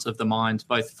the front of the mind,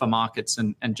 both for markets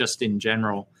and just in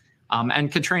general. And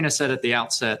Katrina said at the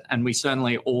outset, and we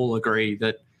certainly all agree,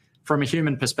 that from a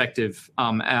human perspective,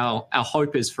 our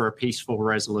hope is for a peaceful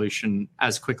resolution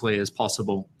as quickly as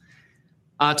possible.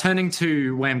 Turning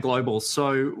to WAM Global,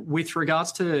 so with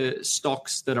regards to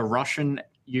stocks that are Russian,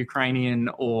 Ukrainian,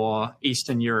 or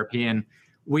Eastern European,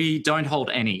 we don't hold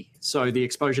any, so the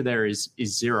exposure there is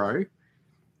zero.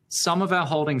 Some of our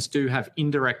holdings do have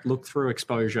indirect look-through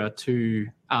exposure to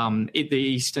the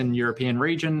Eastern European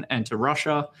region and to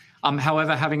Russia.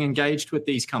 However, having engaged with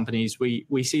these companies, we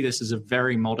see this as a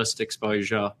very modest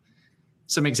exposure.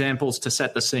 Some examples to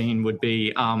set the scene would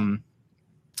be,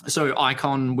 so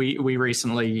Icon, we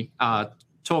recently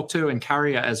talked to, and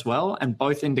Carrier as well, and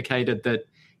both indicated that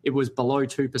it was below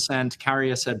 2%.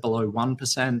 Carrier said below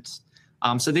 1%.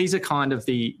 So these are kind of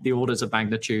the orders of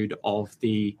magnitude of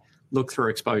the look-through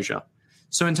exposure.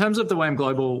 So in terms of the WAM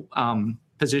Global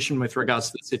position with regards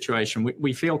to the situation,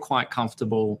 we feel quite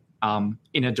comfortable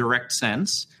in a direct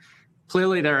sense.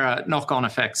 Clearly, there are knock-on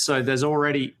effects. So there's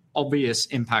already obvious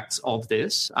impacts of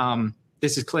this.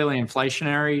 This is clearly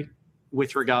inflationary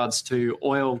with regards to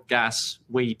oil, gas,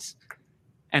 wheat,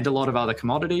 and a lot of other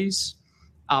commodities.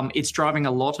 It's driving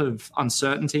a lot of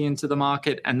uncertainty into the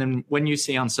market. And then when you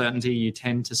see uncertainty, you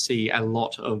tend to see a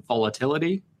lot of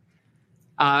volatility.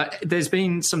 There's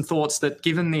been some thoughts that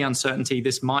given the uncertainty,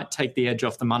 this might take the edge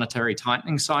off the monetary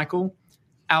tightening cycle.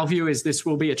 Our view is this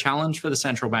will be a challenge for the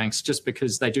central banks just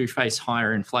because they do face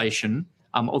higher inflation.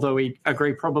 Although we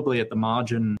agree probably at the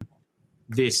margin,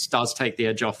 this does take the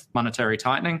edge off monetary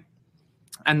tightening.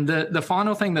 And the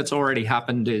final thing that's already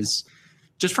happened is,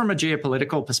 just from a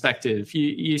geopolitical perspective,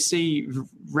 you see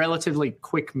relatively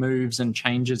quick moves and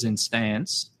changes in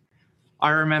stance. I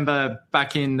remember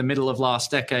back in the middle of last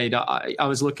decade, I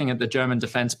was looking at the German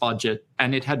defense budget,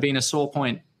 and it had been a sore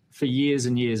point for years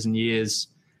and years and years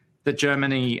that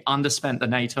Germany underspent the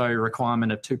NATO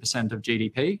requirement of 2% of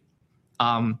GDP.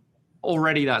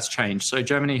 Already that's changed. So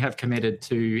Germany have committed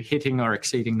to hitting or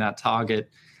exceeding that target.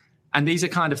 And these are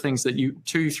kind of things that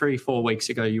 2, 3, 4 weeks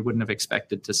ago, you wouldn't have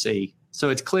expected to see. So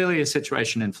it's clearly a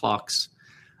situation in flux.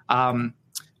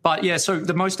 But yeah, so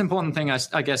the most important thing,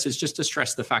 I guess, is just to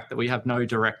stress the fact that we have no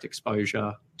direct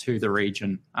exposure to the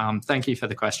region. Thank you for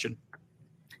the question.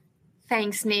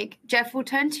 Thanks, Nick. Jeff, we'll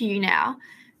turn to you now.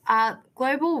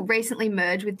 Global recently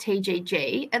merged with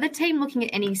TGG. Are the team looking at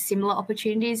any similar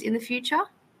opportunities in the future?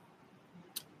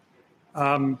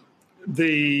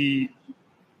 The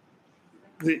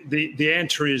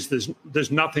answer is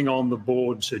there's nothing on the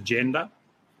board's agenda.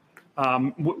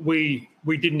 We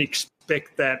didn't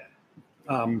expect that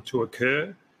to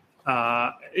occur.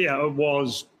 It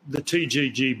was the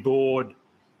TGG board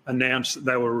announced that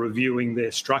they were reviewing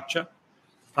their structure.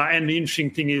 And the interesting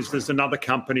thing is there's another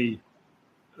company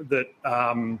that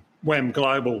WAM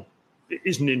Global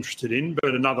isn't interested in,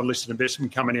 but another listed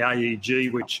investment company,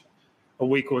 AEG, which a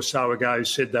week or so ago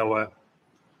said they were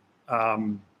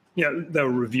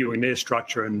reviewing their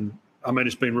structure. And I mean,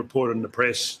 it's been reported in the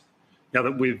press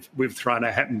that we've thrown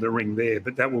our hat in the ring there,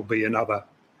 but that will be another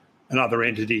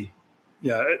entity.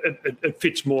 It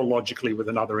fits more logically with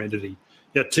another entity.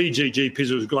 TGG,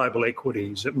 because it was global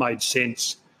equities, it made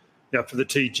sense for the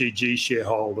TGG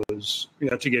shareholders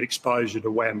to get exposure to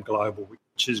WAM Global,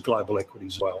 which is global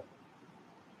equities as well.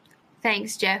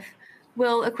 Thanks, Jeff.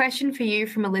 Will, a question for you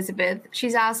from Elizabeth.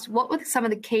 She's asked, what were some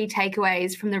of the key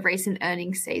takeaways from the recent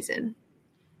earnings season?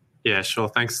 Yeah, sure.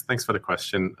 Thanks for the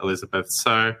question, Elizabeth.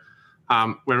 So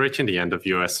we're reaching the end of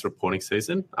US reporting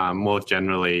season. More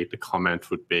generally, the comment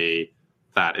would be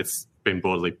that it's been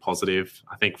broadly positive.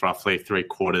 I think roughly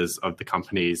 3/4 of the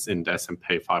companies in the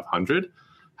S&P 500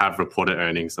 have reported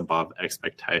earnings above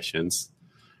expectations.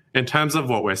 In terms of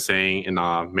what we're seeing in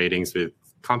our meetings with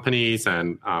companies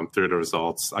and through the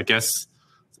results, I guess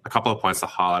a couple of points to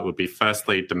highlight would be,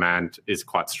 firstly, demand is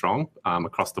quite strong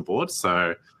across the board,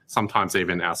 so sometimes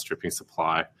even outstripping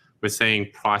supply. We're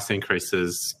seeing price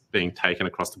increases being taken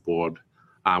across the board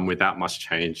without much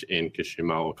change in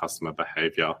consumer or customer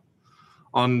behaviour.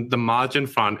 On the margin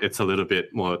front, it's a little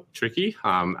bit more tricky.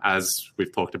 As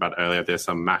we've talked about earlier, there's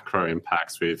some macro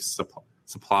impacts with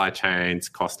supply chains,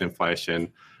 cost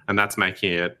inflation, and that's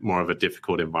making it more of a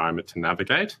difficult environment to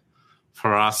navigate.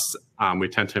 For us, we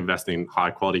tend to invest in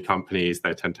high-quality companies.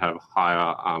 They tend to have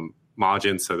higher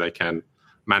margins, so they can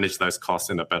manage those costs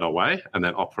in a better way. And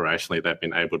then operationally, they've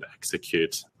been able to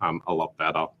execute a lot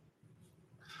better.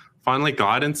 Finally,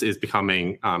 guidance is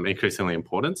becoming increasingly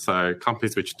important. So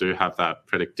companies which do have that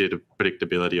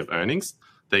predictability of earnings,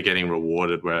 they're getting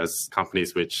rewarded, whereas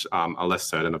companies which are less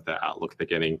certain of their outlook, they're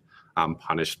getting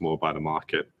punished more by the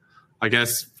market. I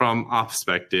guess from our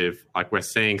perspective, we're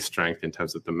seeing strength in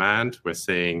terms of demand. We're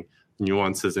seeing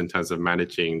nuances in terms of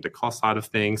managing the cost side of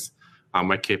things.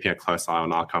 We're keeping a close eye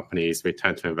on our companies. We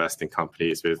tend to invest in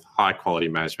companies with high-quality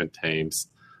management teams,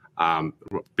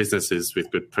 businesses with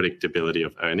good predictability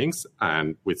of earnings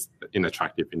and in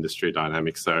attractive industry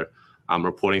dynamics. So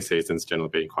reporting season's generally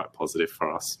been quite positive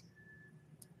for us.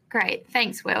 Great.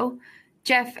 Thanks, Will.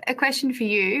 Jeff, a question for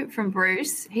you from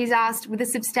Bruce. He's asked, with a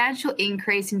substantial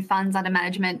increase in funds under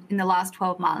management in the last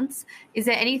 12 months, is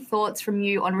there any thoughts from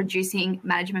you on reducing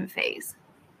management fees?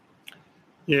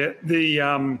 Yeah, the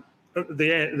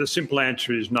simple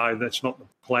answer is no, that's not the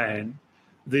plan.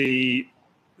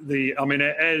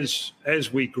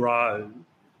 As we grow,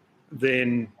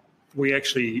 then we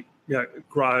actually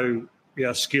grow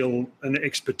our skill and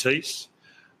expertise.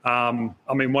 One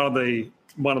of the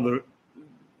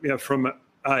from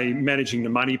a managing the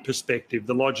money perspective,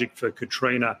 the logic for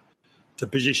Katrina to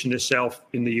position herself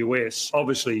in the US,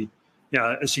 obviously,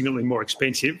 is significantly more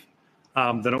expensive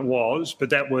than it was,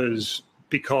 but that was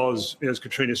because, as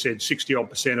Katrina said,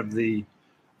 60% of the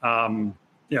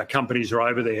companies are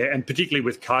over there, and particularly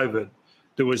with COVID,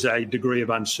 there was a degree of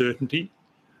uncertainty.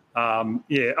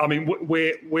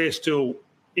 We're still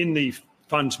in the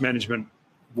funds management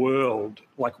world,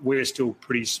 we're still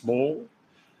pretty small.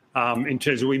 In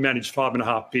terms of, we manage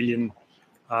 $5.5 billion.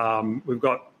 We've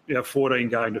got 14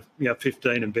 going to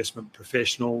 15 investment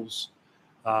professionals.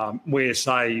 Where,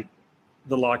 say,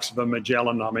 the likes of a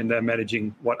Magellan, they're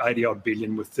managing 80-odd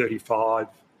billion with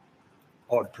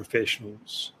 35-odd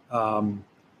professionals. And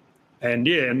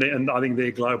I think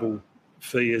their global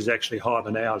fee is actually higher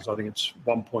than ours. I think it's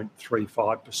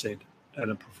 1.35%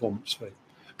 and a performance fee.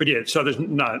 But so there's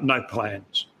no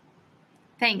plans.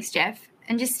 Thanks, Jeff.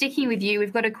 And just sticking with you,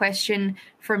 we've got a question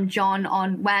from John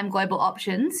on WAM Global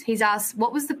Options. He's asked,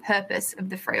 what was the purpose of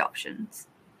the free options?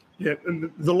 Yeah,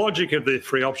 the logic of the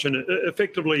free option,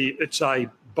 effectively, it's a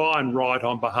buy and write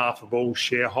on behalf of all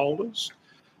shareholders.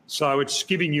 So it's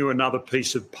giving you another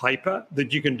piece of paper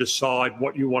that you can decide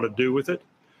what you want to do with it.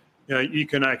 You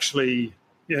can actually,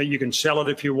 you can sell it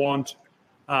if you want.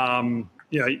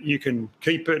 You can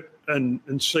keep it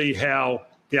and see how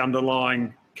the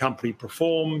underlying company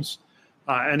performs.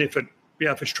 And if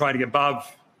it's trading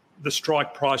above the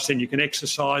strike price, then you can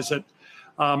exercise it.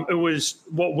 It was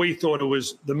what we thought it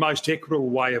was the most equitable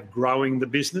way of growing the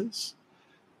business,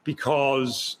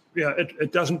 because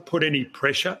it doesn't put any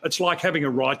pressure. It's like having a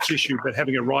rights issue, but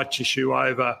having a rights issue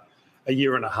over a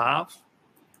year and a half.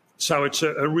 So it's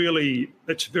a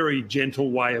very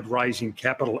gentle way of raising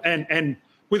capital. And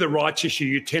with a rights issue,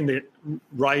 you tend to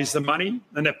raise the money,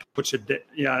 and that puts it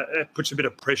puts a bit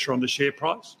of pressure on the share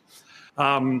price.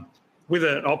 With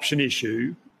an option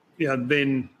issue,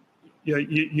 then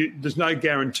there's no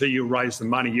guarantee you'll raise the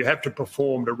money. You have to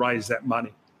perform to raise that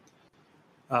money.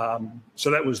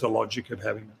 So that was the logic of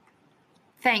having it.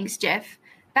 Thanks, Jeff.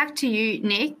 Back to you,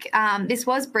 Nick. This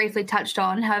was briefly touched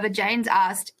on. However, Jane's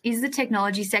asked, is the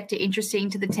technology sector interesting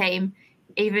to the team,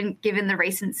 even given the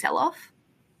recent sell-off?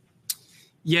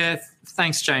 Yeah,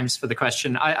 thanks, James, for the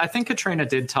question. I think Katrina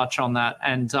did touch on that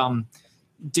and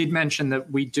did mention that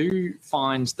we do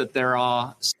find that there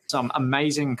are some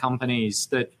amazing companies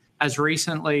that as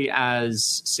recently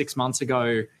as 6 months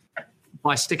ago,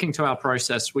 by sticking to our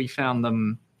process, we found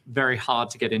them very hard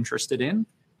to get interested in.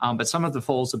 But some of the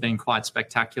falls have been quite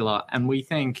spectacular. And we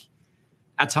think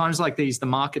at times like these, the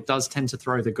market does tend to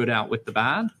throw the good out with the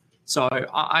bad. So,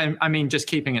 I mean, just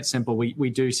keeping it simple, we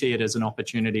do see it as an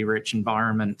opportunity-rich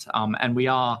environment. And we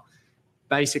are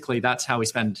basically, that's how we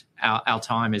spend our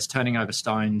time, is turning over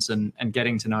stones and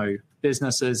getting to know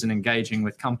businesses and engaging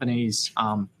with companies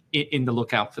in the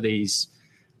lookout for these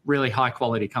really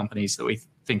high-quality companies that we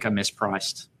think are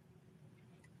mispriced.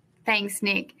 Thanks,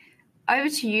 Nick. Over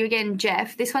to you again,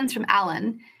 Jeff. This one's from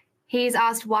Alan. He's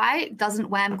asked, why doesn't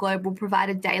WAM Global provide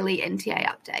a daily NTA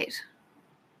update?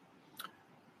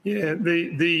 Yeah,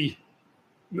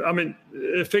 I mean,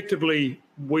 effectively,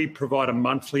 we provide a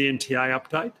monthly NTA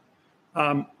update.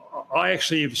 I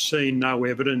actually have seen no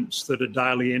evidence that a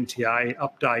daily NTA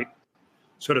update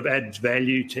sort of adds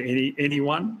value to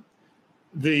anyone.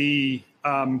 There's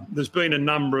been a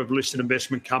number of listed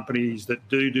investment companies that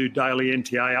do daily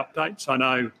NTA updates. I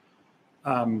know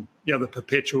the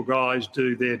Perpetual guys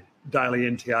do their daily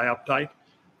NTA update.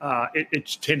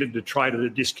 It's tended to trade at a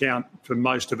discount for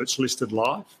most of its listed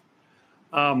life.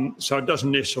 So it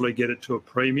doesn't necessarily get it to a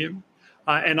premium.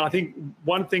 And I think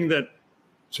one thing that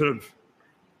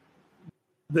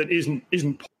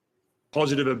isn't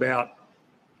positive about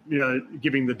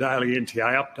giving the daily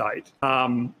NTA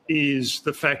update is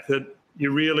the fact that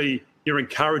you're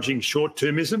encouraging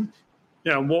short-termism.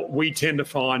 What we tend to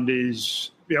find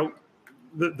is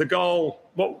the goal,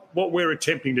 what we're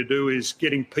attempting to do is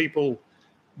getting people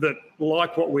that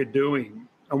like what we're doing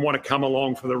and want to come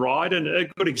along for the ride. And a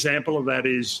good example of that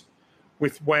is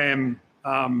with WAM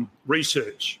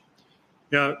Research.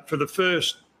 For the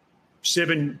first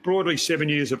broadly 7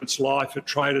 years of its life, it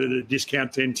traded at a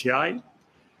discount to NTA.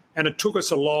 And it took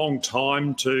us a long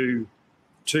time to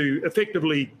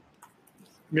effectively,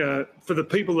 for the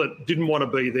people that didn't want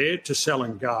to be there to sell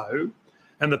and go,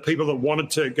 and the people that wanted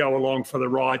to go along for the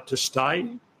ride to stay.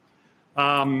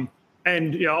 And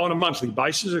on a monthly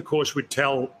basis, of course, we'd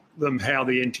tell them how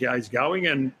the NTA is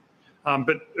going.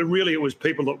 But really it was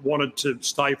people that wanted to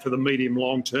stay for the medium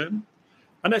long term.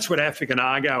 And that's what AFIC and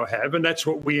Argo have. And that's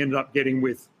what we ended up getting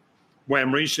with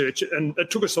WAM Research. And it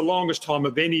took us the longest time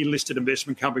of any listed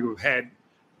investment company we've had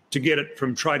to get it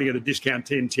from trading at a discount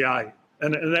to NTA.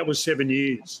 And that was 7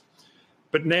 years.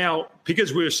 But now,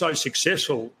 because we were so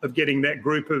successful of getting that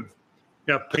group of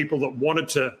people that wanted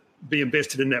to be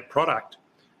invested in that product,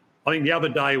 I think the other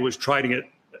day was trading at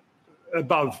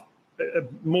above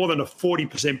more than a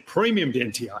 40% premium to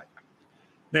NTA.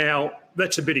 Now,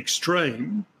 that's a bit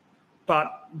extreme,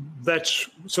 but that's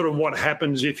sort of what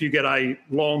happens if you get a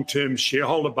long-term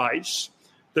shareholder base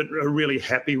that are really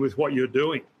happy with what you're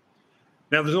doing.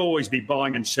 Now, there's always be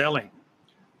buying and selling.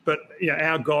 But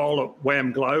our goal at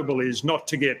WAM Global is not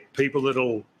to get people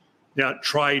that'll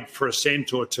trade for a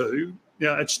cent or two.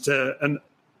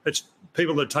 It's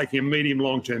people that are taking a medium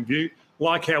long-term view,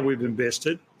 like how we've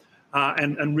invested,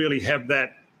 and really have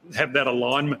that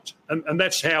alignment. And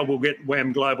that's how we'll get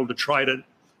WAM Global to trade at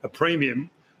a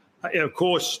premium. Of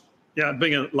course,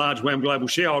 being a large WAM Global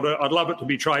shareholder, I'd love it to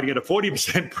be trading at a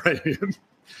 40% premium.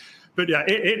 But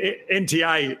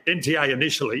NTA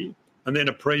initially, and then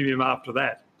a premium after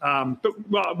that.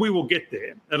 But we will get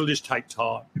there. It'll just take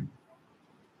time.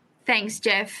 Thanks,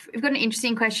 Jeff. We've got an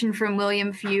interesting question from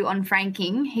William for you on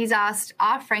franking. He's asked,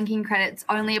 are franking credits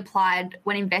only applied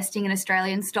when investing in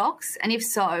Australian stocks? And if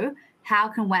so, how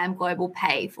can WAM Global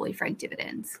pay fully franked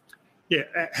dividends? Yeah,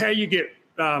 how you get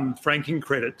franking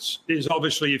credits is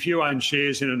obviously if you own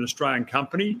shares in an Australian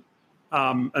company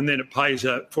and then it pays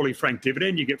a fully franked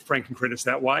dividend, you get franking credits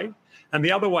that way. And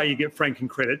the other way you get franking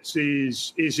credits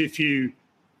is if you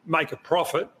make a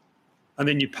profit and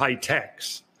then you pay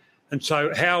tax. And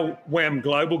so how WAM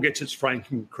Global gets its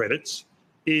franking credits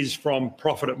is from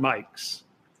profit it makes.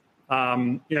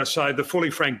 So the fully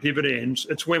franked dividends,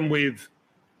 it's when we've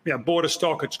bought a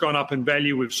stock, it's gone up in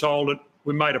value, we've sold it,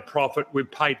 we made a profit,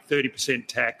 we've paid 30%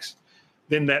 tax,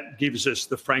 then that gives us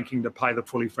the franking to pay the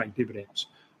fully franked dividends.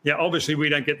 Obviously we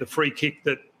don't get the free kick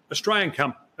that Australian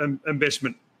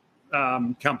investment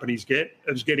companies get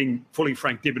as getting fully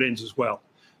franked dividends as well.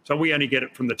 So we only get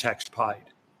it from the tax paid.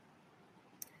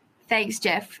 Thanks,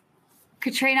 Jeff.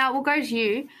 Katrina, we'll go to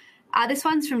you. This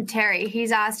one's from Terry.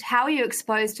 He's asked, how are you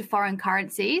exposed to foreign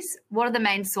currencies? What are the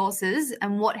main sources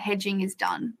and what hedging is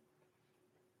done?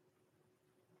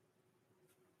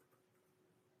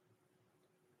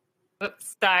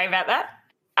 Oops, sorry about that.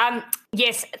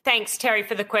 Yes, thanks, Terry,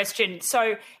 for the question.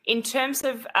 So in terms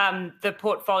of the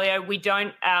portfolio, we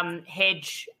don't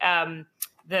hedge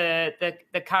the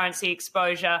currency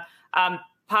exposure.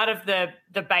 Part of the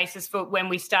basis for when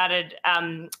we started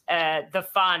the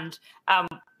fund,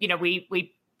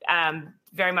 we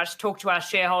very much talked to our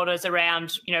shareholders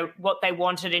around, what they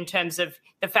wanted in terms of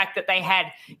the fact that they had,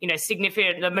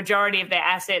 the majority of their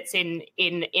assets in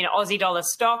Aussie dollar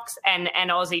stocks and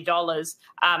Aussie dollars,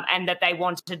 and that they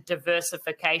wanted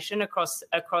diversification across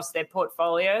their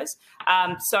portfolios.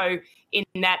 So in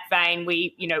that vein,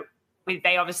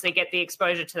 they obviously get the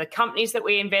exposure to the companies that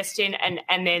we invest in,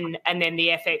 and then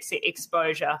the FX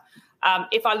exposure.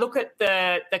 If I look at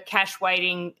the cash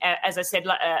weighting, as I said,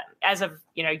 as of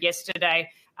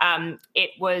yesterday,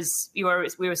 we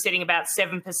were sitting about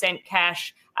 7%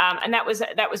 cash, and that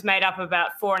was made up of about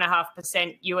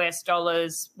 4.5% US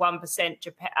dollars,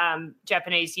 1%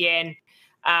 Japanese yen,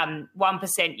 1%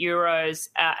 euros,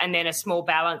 and then a small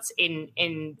balance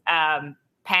in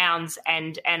pounds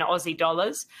and Aussie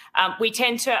dollars. We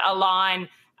tend to align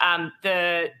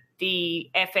the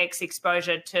FX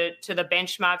exposure to the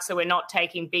benchmark, so we're not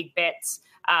taking big bets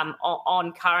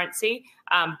on currency,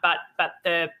 but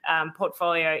the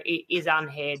portfolio is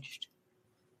unhedged.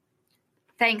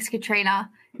 Thanks, Katrina.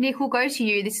 Nick, we'll go to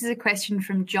you. This is a question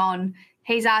from John.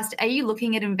 He's asked, are you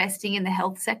looking at investing in the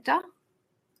health sector?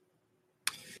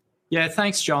 Yeah,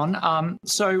 thanks, John.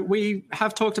 So we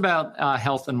have talked about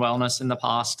health and wellness in the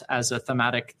past as a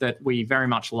thematic that we very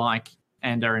much like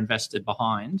and are invested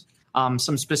behind.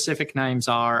 Some specific names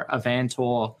are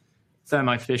Avantor,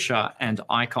 Thermo Fisher, and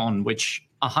Icon, which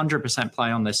 100%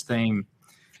 play on this theme.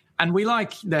 And we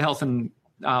like the health and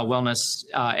wellness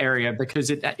area because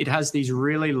it has these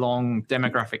really long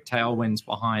demographic tailwinds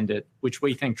behind it, which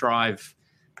we think drive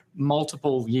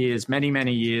multiple years,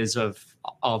 many years of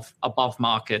above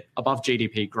market, above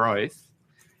GDP growth.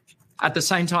 At the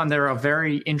same time, there are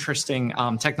very interesting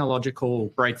technological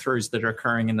breakthroughs that are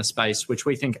occurring in the space, which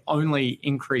we think only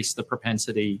increase the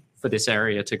propensity for this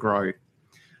area to grow.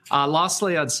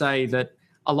 Lastly, I'd say that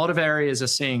a lot of areas are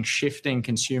seeing shifting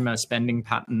consumer spending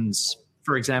patterns,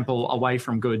 for example, away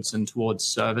from goods and towards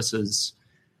services.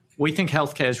 We think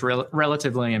healthcare is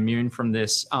relatively immune from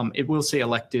this. It will see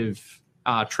elective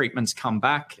treatments come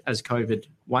back as COVID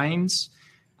wanes.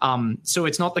 So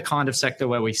it's not the kind of sector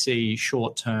where we see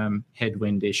short-term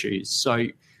headwind issues. So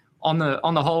on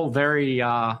the whole, very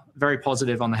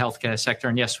positive on the healthcare sector.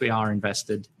 And yes, we are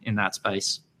invested in that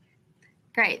space.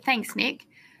 Great. Thanks, Nick.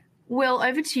 Will,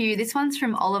 over to you. This one's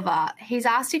from Oliver. He's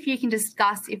asked if you can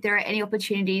discuss if there are any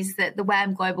opportunities that the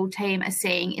WAM Global team are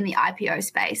seeing in the IPO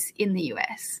space in the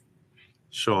US.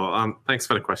 Sure. Thanks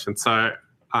for the question. So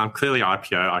clearly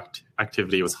IPO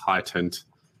activity was heightened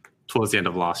towards the end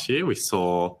of last year. We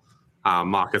saw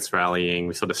markets rallying,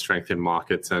 we saw the strength in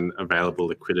markets and available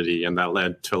liquidity, and that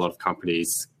led to a lot of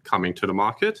companies coming to the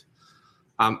market.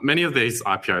 Many of these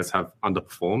IPOs have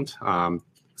underperformed.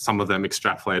 Some of them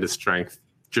extrapolated strength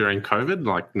during COVID,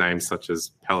 like names such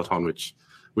as Peloton,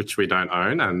 which we don't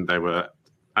own, and they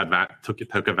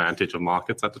took advantage of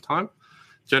markets at the time.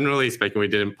 Generally speaking, we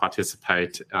didn't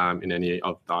participate in any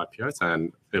of the IPOs,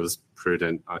 and it was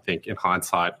prudent, I think, in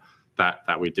hindsight,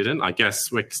 that we didn't. I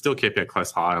guess we're still keeping a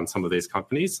close eye on some of these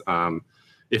companies.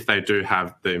 If they do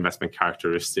have the investment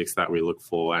characteristics that we look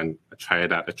for and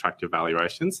trade at attractive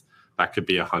valuations, that could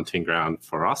be a hunting ground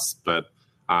for us. But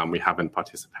we haven't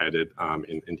participated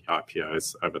in the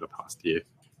IPOs over the past year.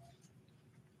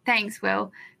 Thanks,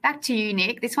 Will. Back to you,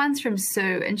 Nick. This one's from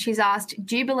Sue, and she's asked,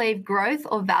 do you believe growth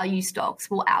or value stocks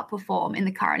will outperform in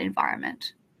the current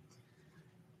environment?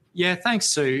 Yeah,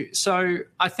 thanks, Sue. So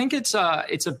I think it's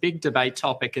a big debate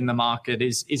topic in the market.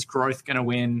 Is growth going to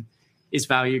win? Is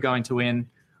value going to win?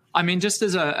 I mean, just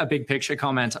as a big picture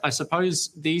comment, I suppose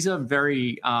these are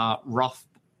very rough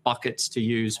buckets to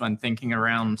use when thinking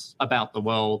about the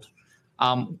world.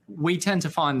 We tend to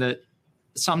find that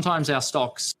sometimes our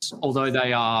stocks, although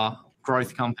they are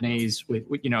growth companies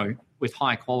with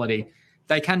high quality,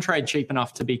 they can trade cheap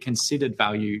enough to be considered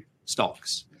value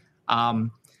stocks.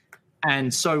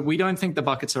 And so we don't think the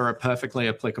buckets are a perfectly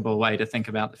applicable way to think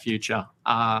about the future.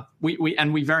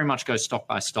 We very much go stock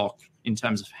by stock in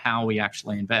terms of how we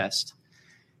actually invest.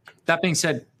 That being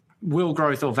said, will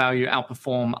growth or value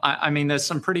outperform? I mean, there's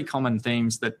some pretty common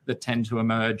themes that tend to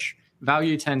emerge.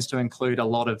 Value tends to include a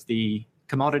lot of the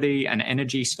commodity and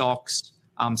energy stocks.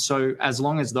 So as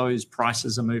long as those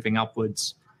prices are moving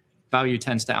upwards, value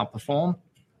tends to outperform.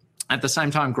 At the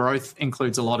same time, growth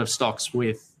includes a lot of stocks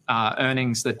with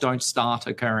earnings that don't start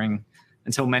occurring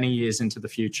until many years into the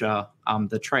future,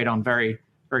 that trade on very,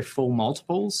 very full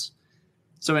multiples.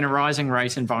 So in a rising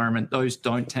rate environment, those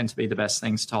don't tend to be the best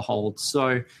things to hold.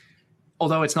 So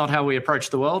although it's not how we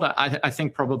approach the world, I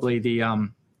think probably the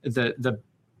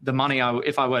money,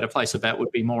 if I were to place a bet,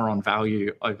 would be more on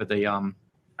value over the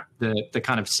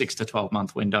kind of 6 to 12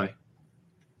 month window.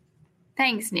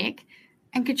 Thanks, Nick.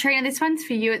 And Katrina, this one's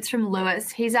for you. It's from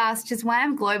Lewis. He's asked, does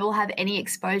WAM Global have any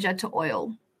exposure to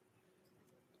oil?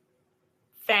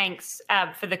 Thanks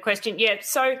for the question. Yeah,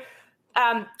 so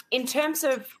in terms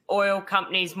of oil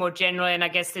companies more generally, and I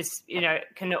guess this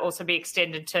can also be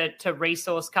extended to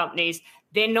resource companies,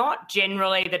 they're not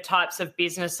generally the types of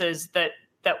businesses that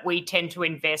we tend to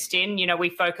invest in. We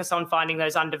focus on finding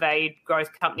those undervalued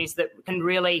growth companies that can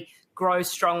really grow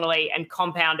strongly and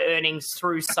compound earnings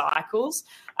through cycles.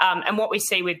 And what we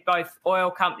see with both oil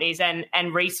companies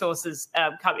and resources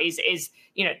companies is,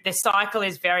 the cycle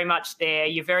is very much there.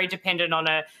 You're very dependent on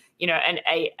a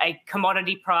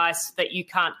commodity price that you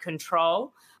can't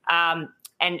control.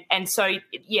 And so,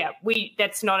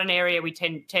 that's not an area we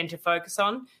tend to focus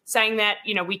on. Saying that,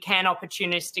 we can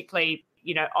opportunistically,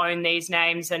 own these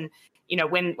names. And,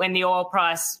 when the oil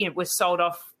price, was sold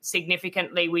off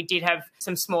significantly, we did have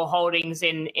some small holdings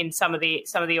in some of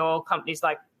the oil companies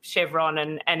like Chevron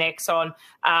and Exxon.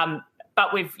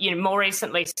 But we've, more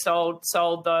recently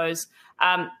sold those.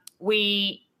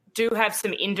 We do have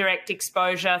some indirect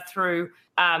exposure through,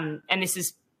 and this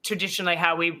is traditionally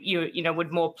how we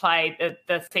would more play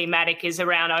the thematic is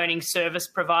around owning service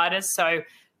providers. So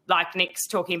like Nick's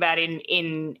talking about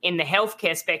in the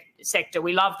healthcare sector,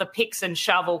 we love the picks and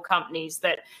shovel companies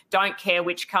that don't care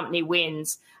which company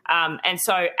wins. And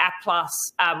so Applus,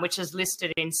 which is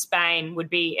listed in Spain, would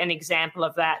be an example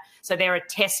of that. So they're a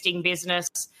testing business.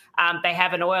 They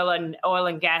have an oil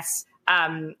and gas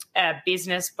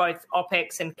business, both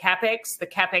OPEX and CAPEX. The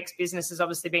CAPEX business has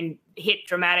obviously been hit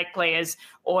dramatically as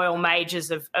oil majors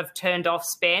have turned off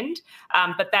spend.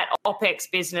 But that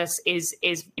OPEX business is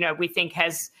we think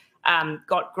has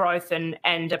got growth and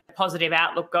a positive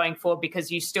outlook going forward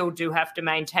because you still do have to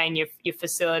maintain your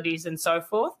facilities and so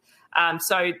forth.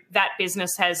 So that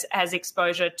business has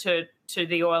exposure to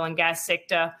the oil and gas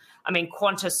sector. I mean,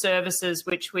 Quanta Services,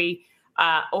 which we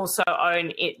also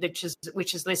own,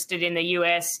 which is listed in the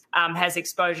US, has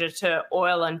exposure to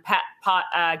oil and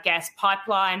gas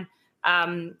pipeline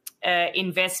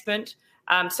investment.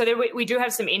 So we do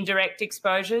have some indirect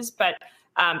exposures, but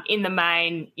in the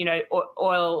main,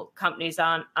 oil companies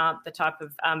aren't the type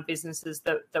of businesses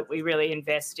that we really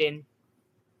invest in.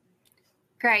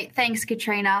 Great. Thanks,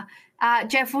 Katrina.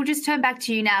 Jeff, we'll just turn back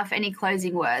to you now for any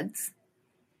closing words.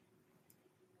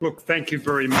 Look, thank you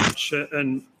very much.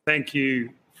 And thank you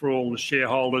for all the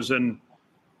shareholders. And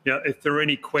if there are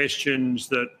any questions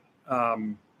that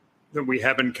we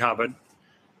haven't covered,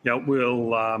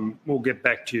 we'll get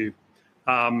back to you.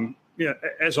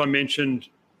 As I mentioned,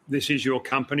 this is your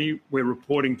company. We're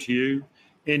reporting to you.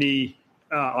 Any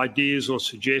ideas or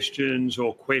suggestions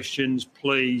or questions,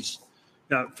 please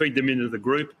feed them into the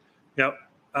group.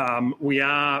 We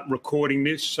are recording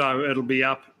this, so it'll be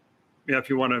up. If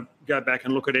you want to go back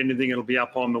and look at anything, it'll be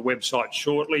up on the website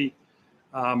shortly.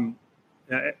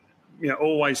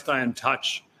 Always stay in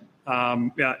touch.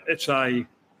 It's a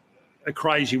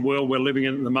crazy world we're living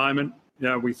in at the moment.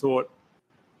 We thought,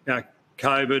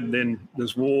 COVID, then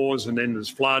there's wars, and then there's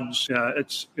floods.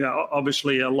 It's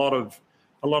obviously a lot of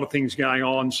things going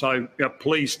on. So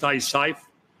please stay safe.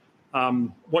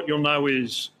 What you'll know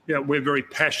is we're very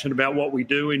passionate about what we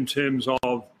do in terms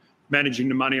of managing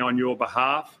the money on your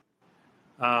behalf.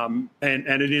 And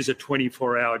it is a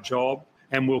 24-hour job,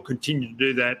 and we'll continue to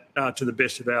do that to the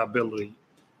best of our ability.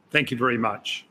 Thank you very much.